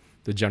know,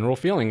 the general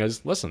feeling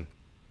is, listen,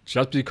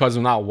 just because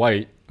we're not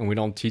white and we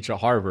don't teach at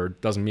Harvard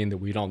doesn't mean that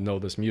we don't know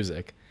this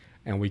music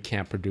and we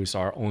can't produce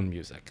our own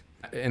music.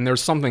 And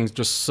there's something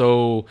just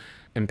so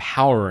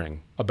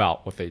empowering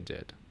about what they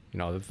did. You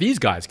know, if these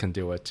guys can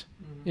do it,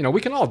 you know,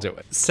 we can all do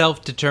it.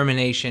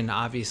 Self-determination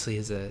obviously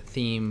is a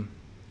theme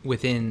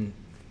within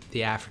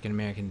the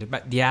African-American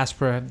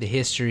diaspora, the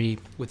history,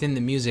 within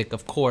the music,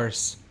 of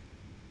course.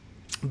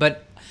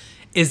 But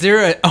is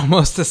there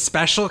almost a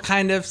special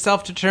kind of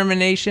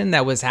self-determination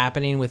that was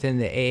happening within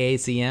the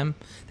AACM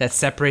that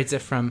separates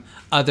it from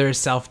other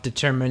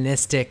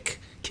self-deterministic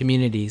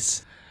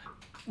communities?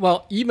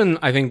 Well, even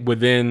I think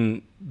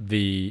within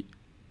the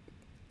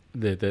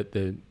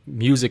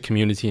music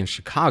community in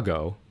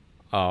Chicago,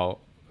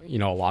 you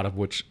know, a lot of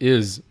which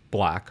is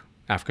Black,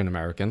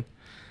 African-American,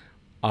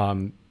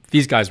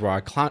 these guys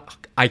were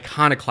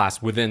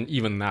iconoclasts within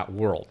even that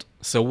world.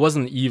 So it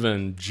wasn't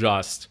even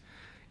just,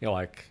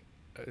 like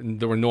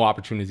there were no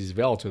opportunities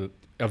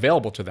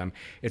available to them.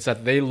 It's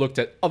that they looked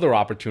at other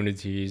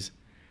opportunities.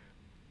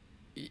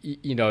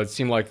 It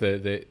seemed like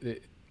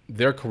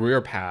their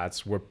career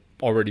paths were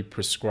already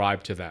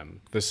prescribed to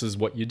them. This is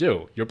what you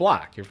do. You're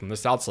black. You're from the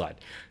South Side.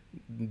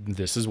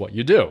 This is what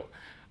you do.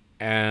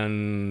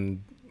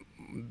 And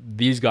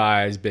these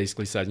guys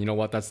basically said, you know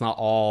what? That's not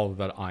all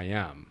that I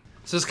am.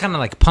 So it's kind of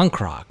like punk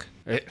rock.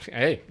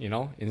 Hey,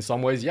 in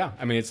some ways, yeah.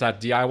 I mean, it's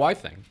that DIY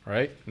thing,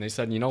 right? And they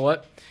said, you know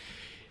what?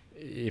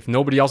 If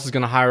nobody else is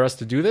going to hire us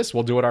to do this,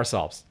 we'll do it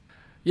ourselves.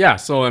 Yeah,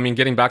 so, I mean,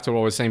 getting back to what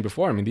I was saying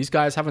before, I mean, these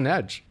guys have an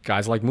edge.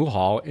 Guys like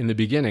Muhal, in the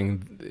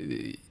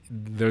beginning,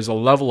 there's a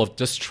level of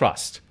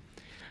distrust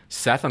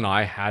Seth and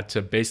I had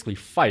to basically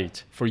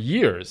fight for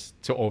years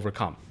to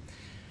overcome.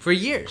 For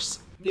years?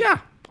 Yeah,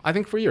 I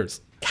think for years.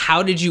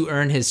 How did you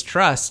earn his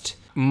trust?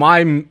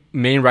 My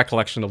main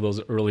recollection of those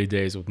early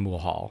days with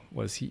Muhal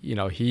was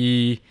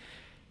he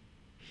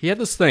had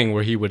this thing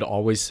where he would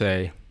always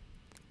say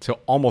to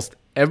almost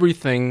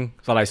everything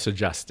that I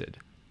suggested,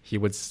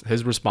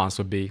 his response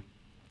would be,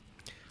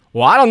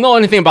 well, I don't know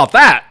anything about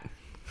that.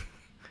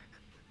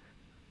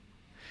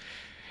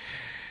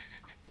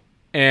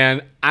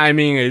 And I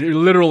mean, it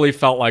literally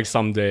felt like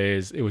some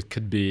days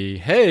could be,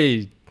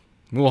 hey,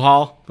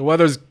 Muhal, the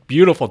weather's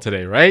beautiful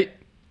today, right?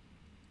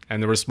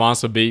 And the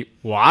response would be,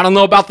 well, I don't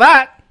know about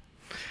that.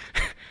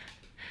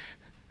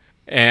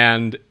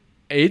 And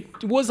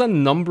it was a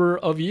number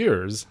of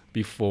years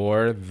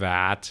before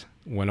that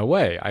went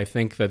away. I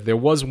think that there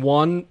was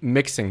one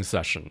mixing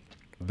session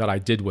that I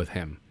did with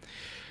him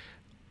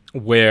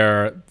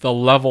where the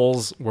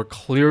levels were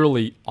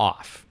clearly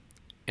off.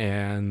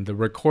 And the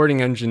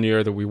recording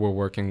engineer that we were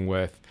working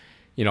with,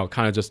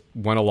 kind of just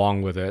went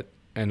along with it.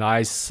 And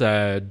I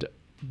said,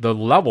 the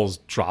levels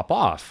drop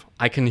off.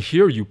 I can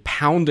hear you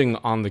pounding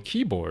on the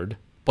keyboard,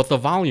 but the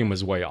volume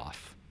is way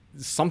off.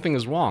 Something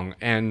is wrong.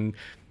 And,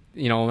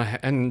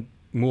 and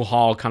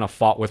Muhal kind of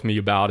fought with me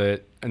about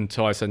it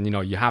until I said,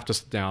 you have to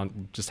sit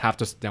down, just have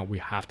to sit down. We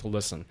have to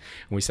listen.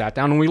 And we sat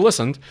down and we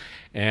listened.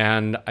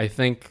 And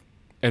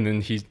and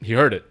then he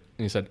heard it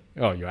and he said,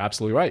 oh, you're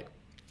absolutely right.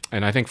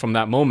 And I think from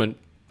that moment,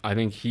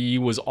 he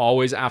was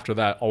always after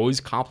that, always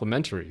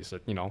complimentary. He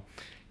said,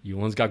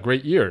 Yulun's got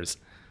great ears.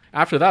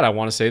 After that, I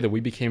want to say that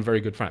we became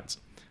very good friends.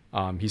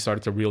 He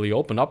started to really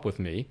open up with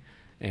me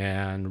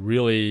and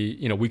really,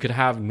 we could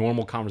have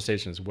normal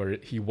conversations where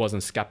he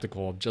wasn't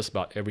skeptical of just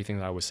about everything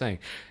that I was saying.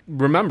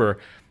 Remember,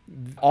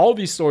 all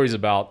these stories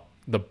about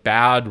the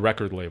bad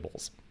record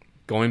labels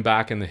going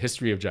back in the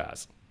history of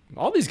jazz,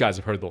 all these guys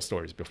have heard those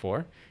stories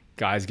before.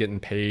 Guys getting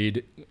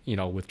paid,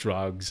 with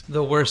drugs.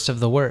 The worst of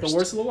the worst. The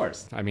worst of the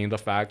worst. I mean, the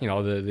fact,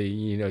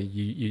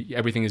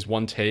 everything is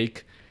one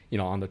take,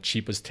 on the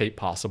cheapest tape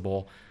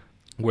possible,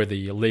 where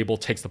the label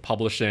takes the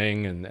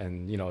publishing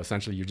and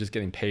essentially you're just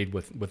getting paid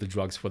with the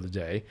drugs for the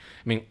day.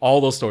 I mean, all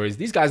those stories,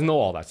 these guys know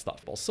all that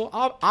stuff. So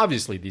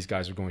obviously these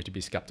guys are going to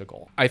be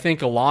skeptical. I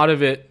think a lot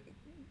of it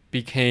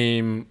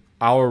became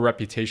our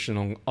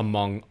reputation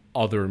among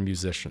other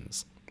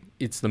musicians.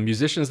 It's the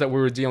musicians that we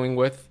were dealing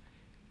with.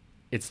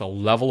 It's the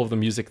level of the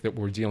music that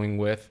we're dealing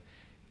with.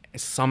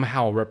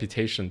 Somehow a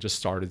reputation just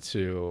started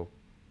to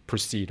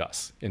precede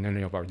us in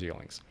any of our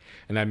dealings.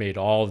 And that made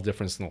all the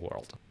difference in the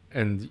world.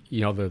 And,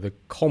 the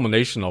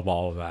culmination of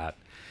all of that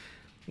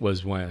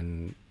was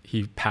when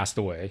he passed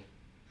away.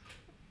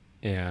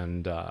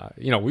 And,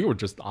 we were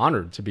just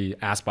honored to be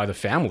asked by the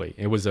family.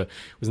 It was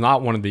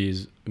not one of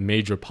these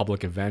major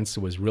public events. It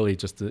was really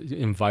just the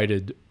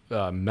invited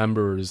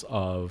members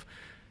of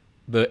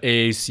the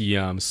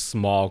AACM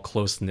small,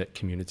 close-knit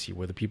community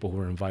were the people who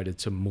were invited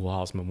to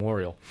Muhal's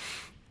memorial.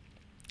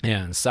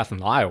 And Seth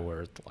and I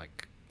were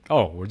like,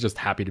 oh, we're just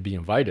happy to be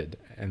invited.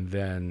 And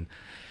then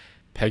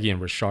Peggy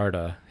and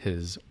Risharda,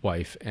 his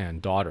wife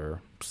and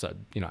daughter, said,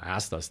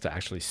 asked us to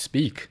actually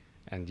speak.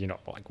 And,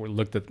 we're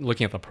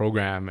looking at the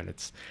program, and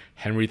it's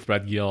Henry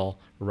Threadgill,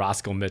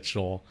 Roscoe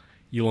Mitchell,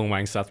 Yulun,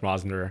 Wang, Seth,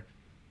 Rosner,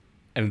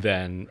 and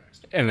then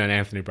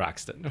Anthony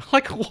Braxton.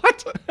 Like,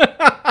 what?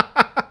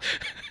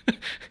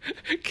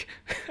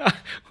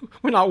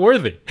 We're not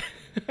worthy.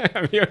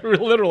 I mean,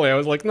 literally, I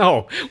was like,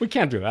 no, we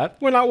can't do that.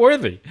 We're not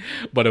worthy.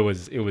 But it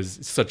was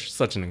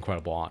such an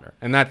incredible honor,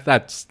 and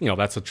that's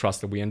a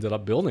trust that we ended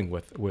up building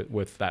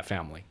with that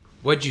family.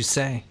 What'd you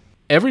say?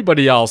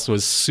 Everybody else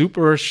was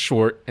super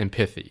short and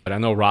pithy. But I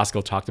know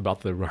Roscoe talked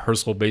about the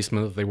rehearsal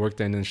basement that they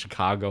worked in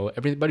Chicago.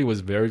 Everybody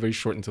was very, very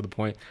short and to the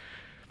point.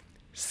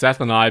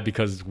 Seth and I,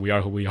 because we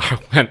are who we are,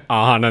 went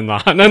on and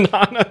on and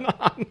on and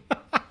on.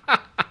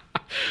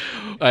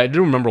 I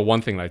do remember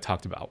one thing that I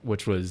talked about,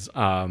 which was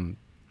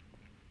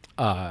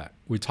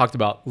we talked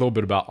about a little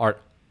bit about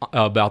art,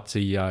 about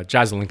the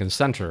Jazz at Lincoln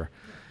Center,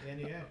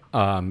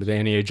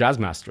 the NEA Jazz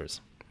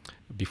Masters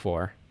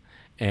before.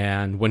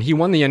 And when he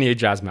won the NEA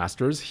Jazz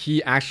Masters,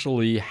 he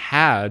actually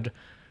had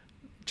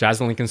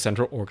Jazz at Lincoln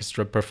Center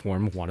Orchestra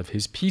perform one of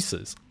his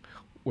pieces,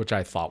 which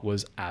I thought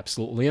was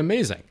absolutely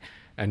amazing.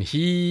 And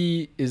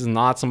he is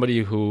not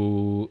somebody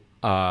who,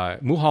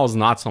 Muhal is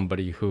not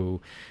somebody who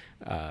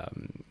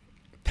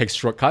takes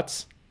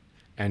shortcuts,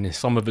 and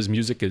some of his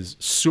music is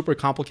super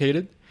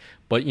complicated.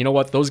 But you know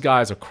what? Those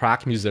guys are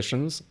crack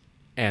musicians,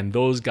 and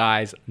those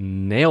guys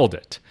nailed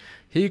it.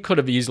 He could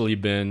have easily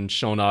been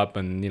shown up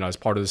and, as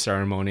part of the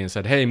ceremony and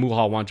said, hey,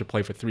 Muhal, why don't you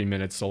play for 3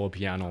 minutes solo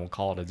piano and we'll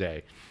call it a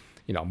day.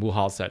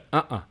 Muhal said,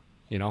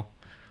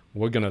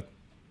 we're going to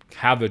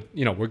have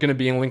we're going to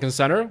be in Lincoln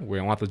Center. We're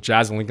going to want the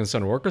Jazz and Lincoln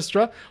Center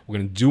Orchestra. We're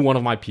going to do one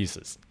of my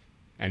pieces.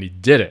 And he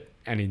did it,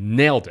 and he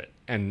nailed it.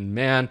 And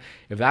man,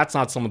 if that's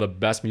not some of the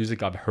best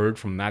music I've heard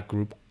from that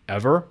group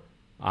ever,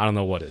 I don't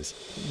know what is.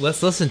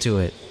 Let's listen to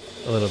it.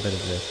 A little bit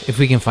of this, if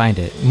we can find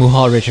it.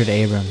 Muhal Richard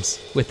Abrams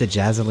with the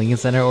Jazz and Lincoln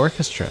Center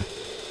Orchestra.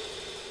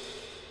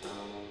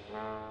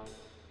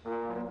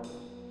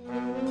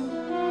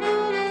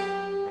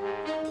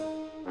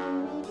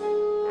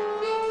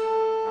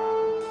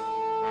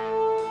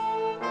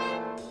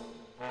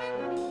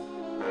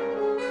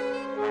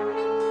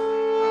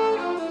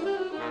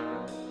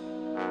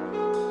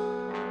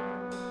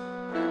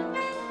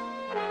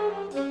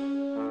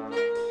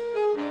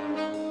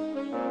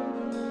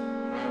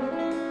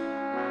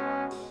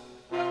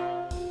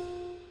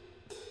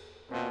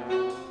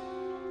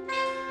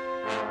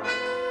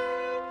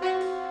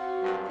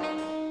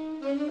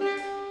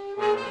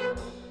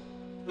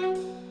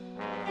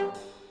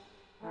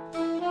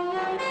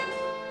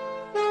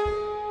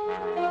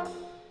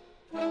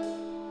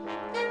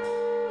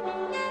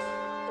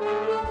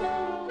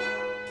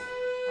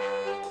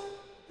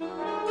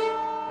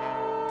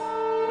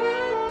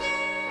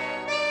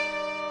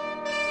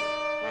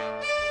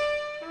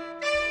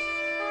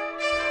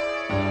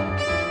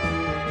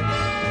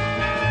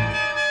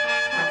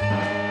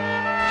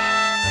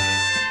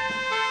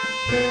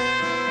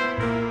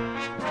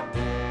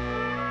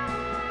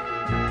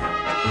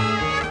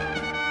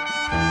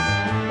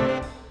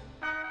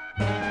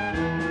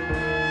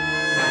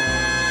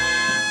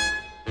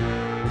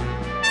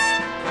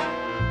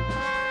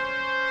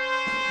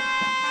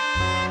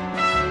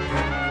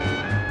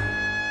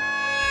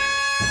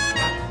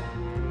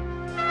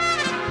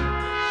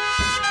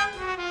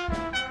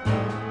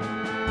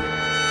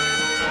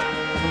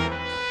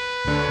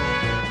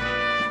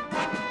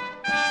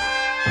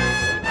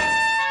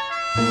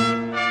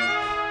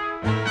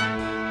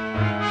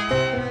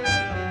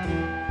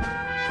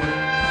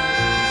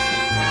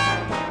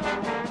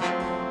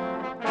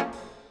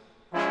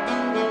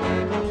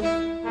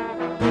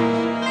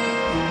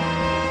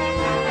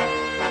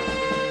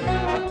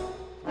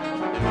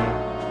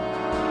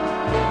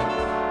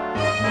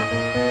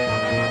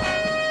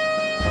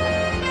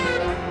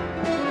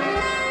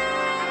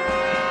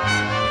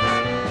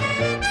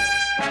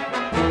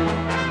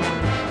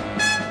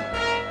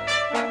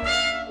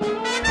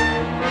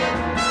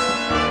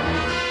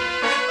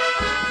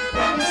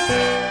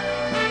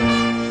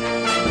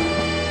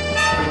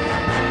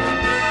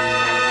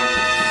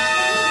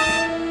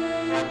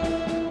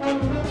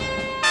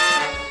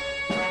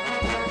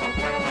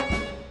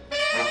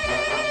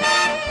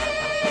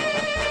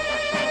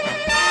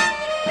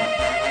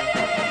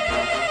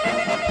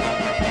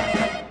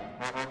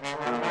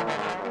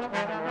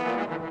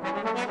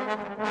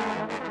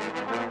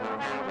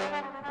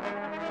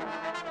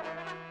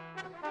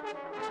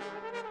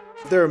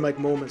 There are like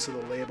moments of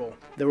the label.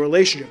 The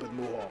relationship with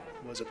Muhal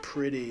was a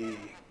pretty,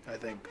 I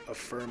think,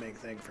 affirming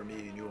thing for me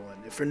and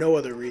Yulun. If for no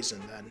other reason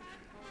than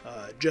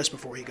just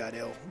before he got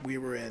ill, we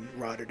were in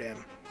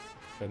Rotterdam.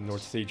 The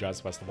North Sea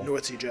Jazz Festival.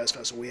 North Sea Jazz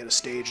Festival. We had a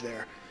stage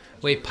there.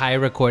 Wait, Pi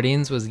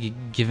Recordings was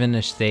given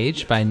a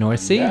stage by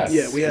North Sea? Yes.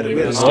 Yeah, we had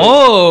a stage.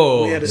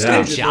 Oh, We had a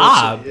stage good at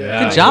job. North Sea.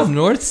 Yeah. Good job,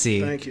 North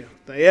Sea. Thank you.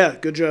 Yeah,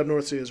 good job,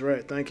 North Sea is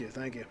right. Thank you.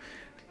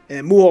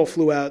 And Muhal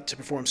flew out to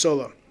perform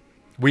solo.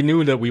 We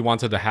knew that we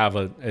wanted to have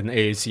an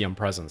AACM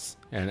presence,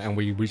 and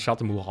we reached out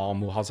to Muhal.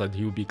 Muhal said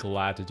he would be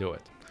glad to do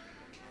it.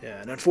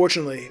 Yeah, and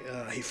unfortunately,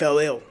 he fell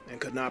ill and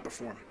could not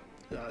perform.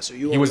 So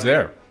He was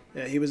there.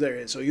 Yeah, he was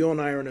there. So Yul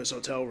and I are in his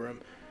hotel room,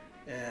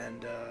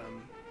 and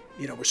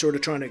we're sort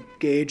of trying to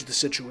gauge the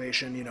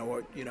situation.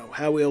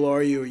 How ill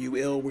are you? Are you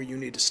ill where you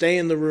need to stay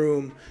in the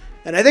room?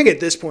 And I think at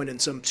this point, in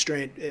some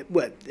strain, it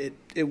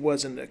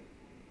wasn't a.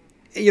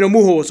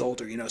 Muhal was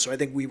older, so I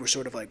think we were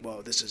sort of like,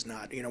 well, this is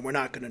not, we're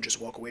not going to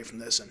just walk away from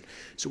this. And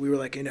so we were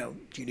like, do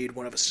you need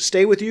one of us to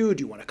stay with you?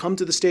 Do you want to come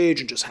to the stage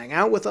and just hang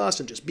out with us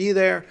and just be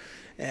there?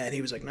 And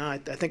he was like, no, I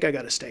think I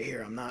got to stay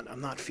here. I'm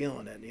not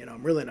feeling it.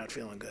 I'm really not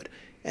feeling good.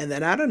 And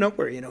then out of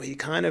nowhere, he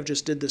kind of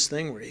just did this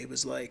thing where he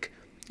was like,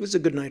 this is a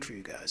good night for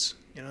you guys.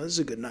 This is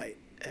a good night.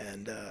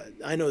 And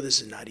I know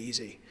this is not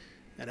easy.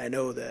 And I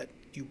know that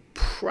you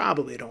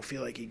probably don't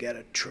feel like you get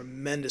a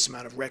tremendous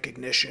amount of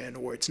recognition,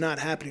 or it's not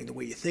happening the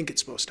way you think it's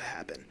supposed to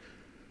happen.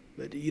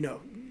 But,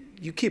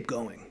 you keep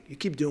going. You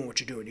keep doing what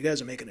you're doing. You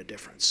guys are making a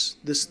difference.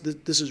 This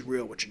is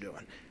real what you're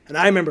doing. And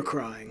I remember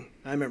crying.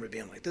 I remember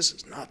being like, this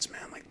is nuts,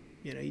 man. Like,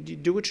 you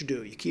do what you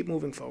do. You keep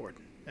moving forward.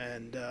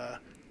 And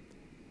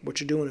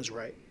what you're doing is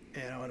right.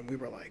 And we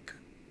were like,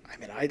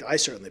 I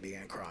certainly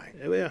began crying.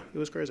 Yeah, it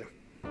was crazy.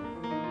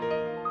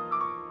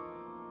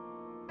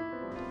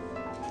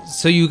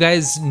 So you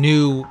guys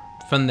knew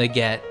from the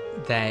get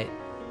that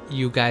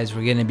you guys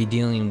were going to be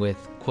dealing with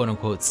quote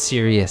unquote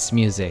serious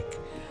music.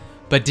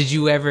 But did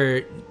you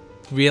ever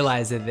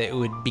realize that it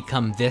would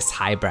become this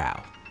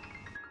highbrow?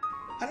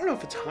 I don't know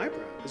if it's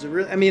highbrow. Is it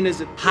really? I mean,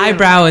 is it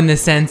Highbrow in the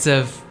sense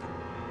of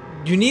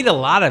you need a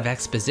lot of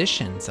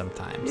exposition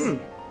sometimes.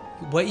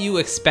 What you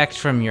expect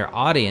from your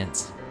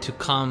audience to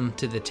come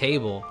to the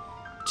table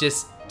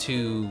just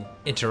to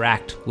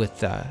interact with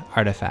the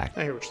artifact.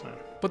 I hear what you're saying.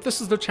 But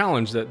this is the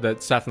challenge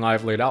that Seth and I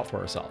have laid out for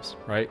ourselves,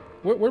 right?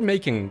 We're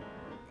making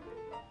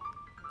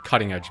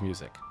cutting edge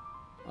music.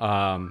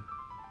 And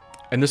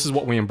this is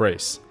what we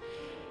embrace.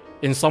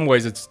 In some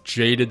ways, it's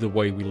jaded the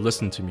way we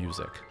listen to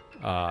music.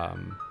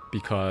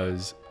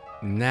 Because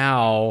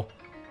now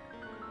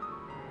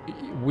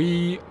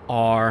we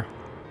are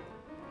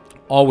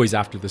always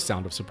after the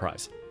sound of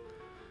surprise.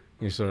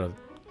 You sort of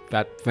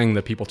that thing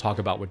that people talk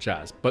about with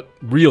jazz, but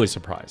really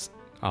surprise.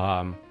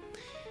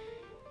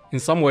 In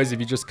some ways, if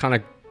you just kind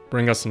of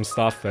bring us some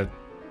stuff that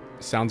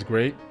sounds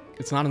great,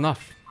 it's not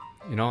enough.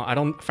 You know, I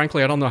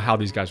don't know how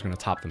these guys are going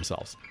to top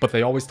themselves, but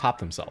they always top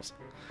themselves.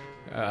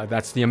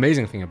 That's the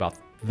amazing thing about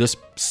this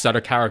set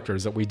of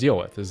characters that we deal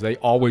with, is they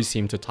always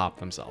seem to top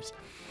themselves.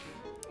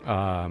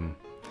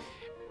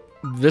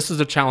 This is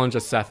a challenge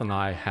that Seth and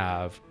I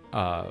have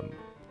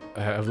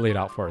laid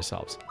out for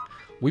ourselves.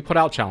 We put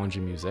out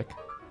challenging music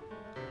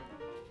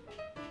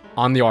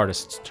on the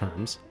artist's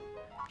terms.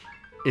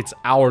 It's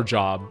our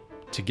job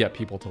to get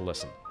people to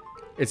listen.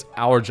 It's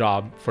our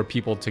job for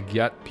people to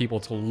get people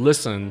to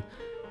listen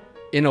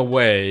in a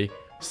way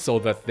so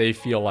that they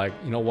feel like,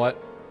 you know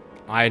what,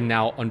 I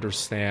now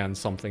understand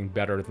something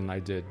better than I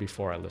did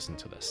before I listened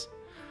to this.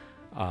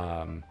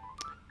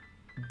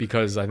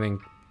 Because I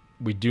think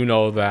we do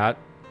know that,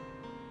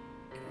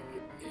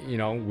 you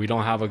know, we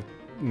don't have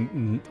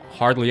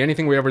hardly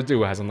anything we ever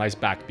do has a nice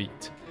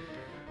backbeat.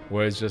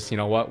 Where it's just, you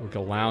know what, we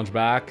can lounge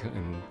back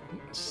and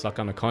suck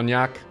on a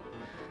cognac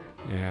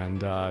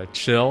and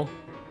chill.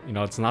 You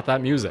know, it's not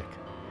that music.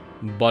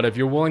 But if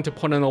you're willing to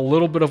put in a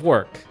little bit of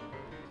work,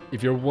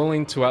 if you're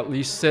willing to at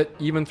least sit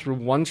even through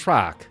one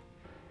track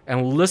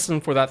and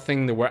listen for that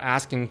thing that we're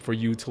asking for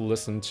you to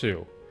listen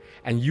to,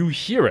 and you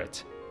hear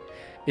it,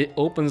 it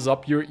opens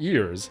up your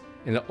ears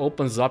and it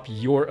opens up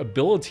your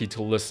ability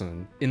to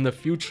listen in the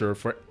future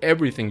for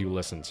everything you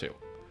listen to.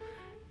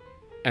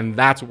 And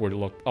that's what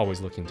we're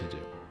always looking to do.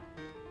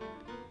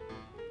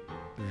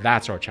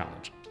 That's our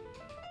challenge.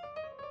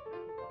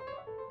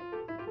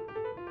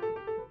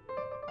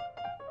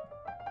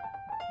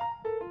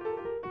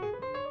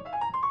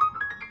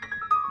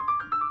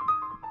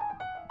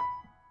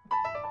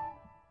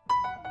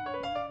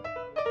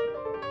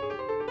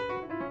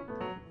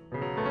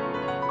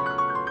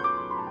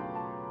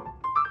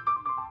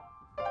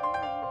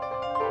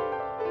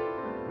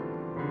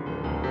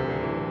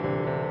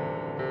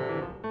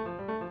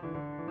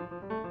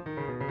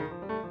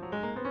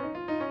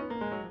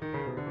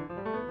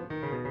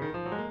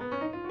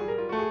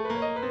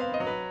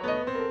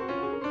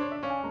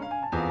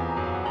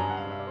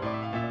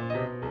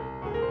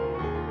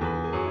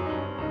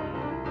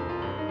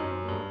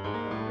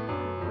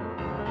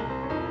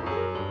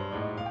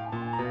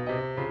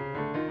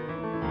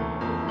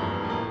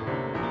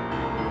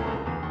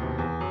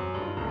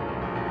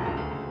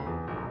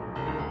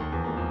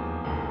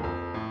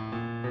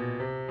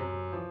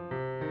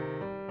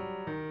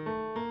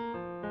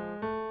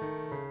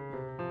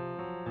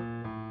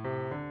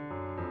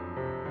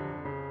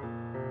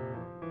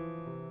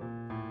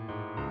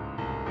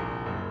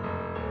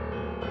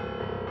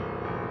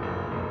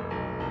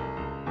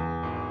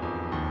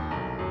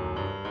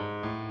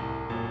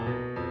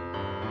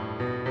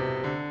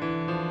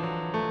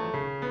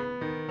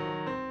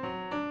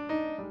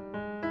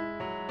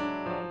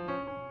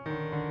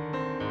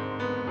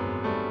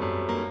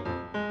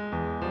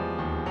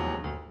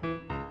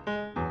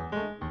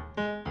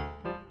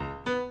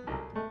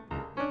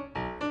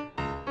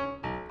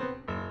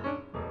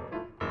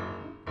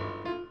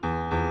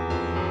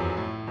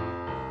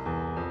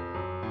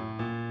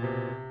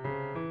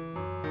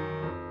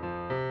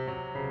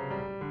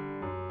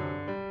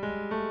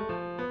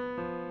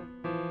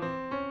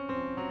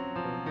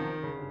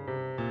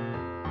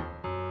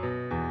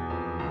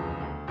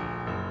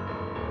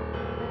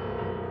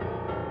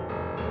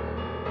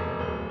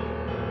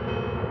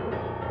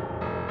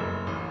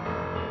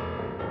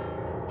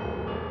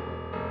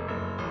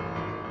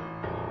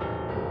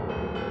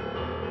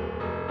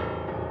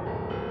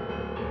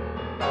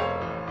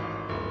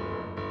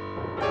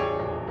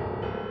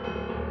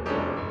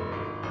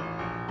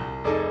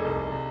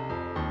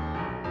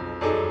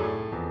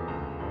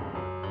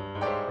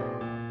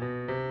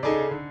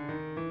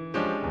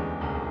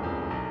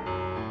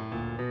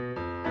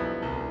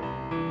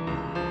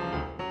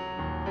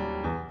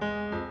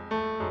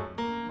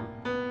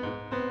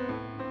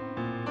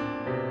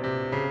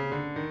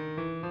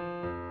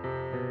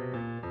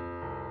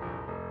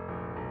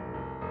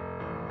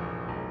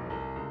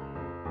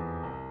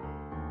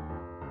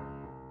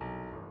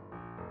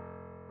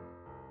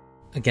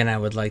 Again, I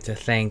would like to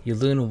thank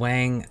Yulun,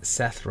 Wang,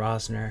 Seth,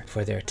 Rosner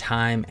for their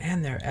time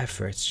and their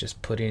efforts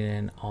just putting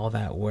in all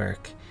that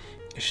work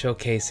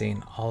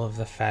showcasing all of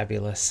the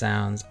fabulous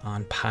sounds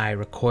on Pi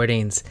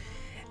Recordings,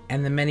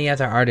 and the many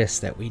other artists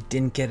that we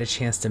didn't get a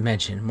chance to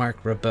mention: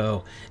 Mark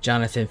Ribot,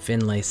 Jonathan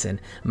Finlayson,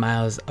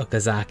 Miles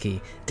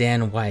Okazaki,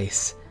 Dan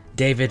Weiss,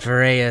 David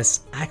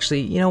Vareas.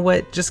 Actually, you know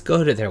what? Just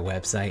go to their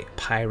website,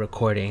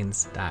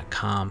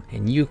 pirecordings.com,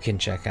 and you can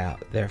check out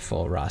their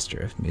full roster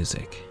of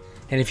music.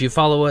 And if you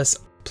follow us,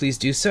 please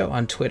do so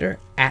on Twitter.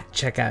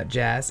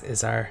 @CheckoutJazz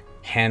is our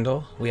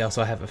handle. We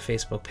also have a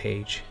Facebook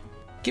page.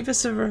 Give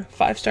us a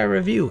 5-star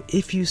review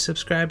if you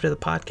subscribe to the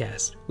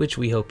podcast, which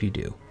we hope you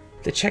do.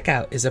 The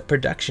Checkout is a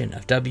production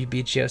of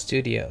WBGO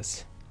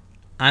Studios.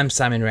 I'm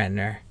Simon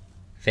Rentner.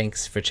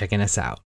 Thanks for checking us out.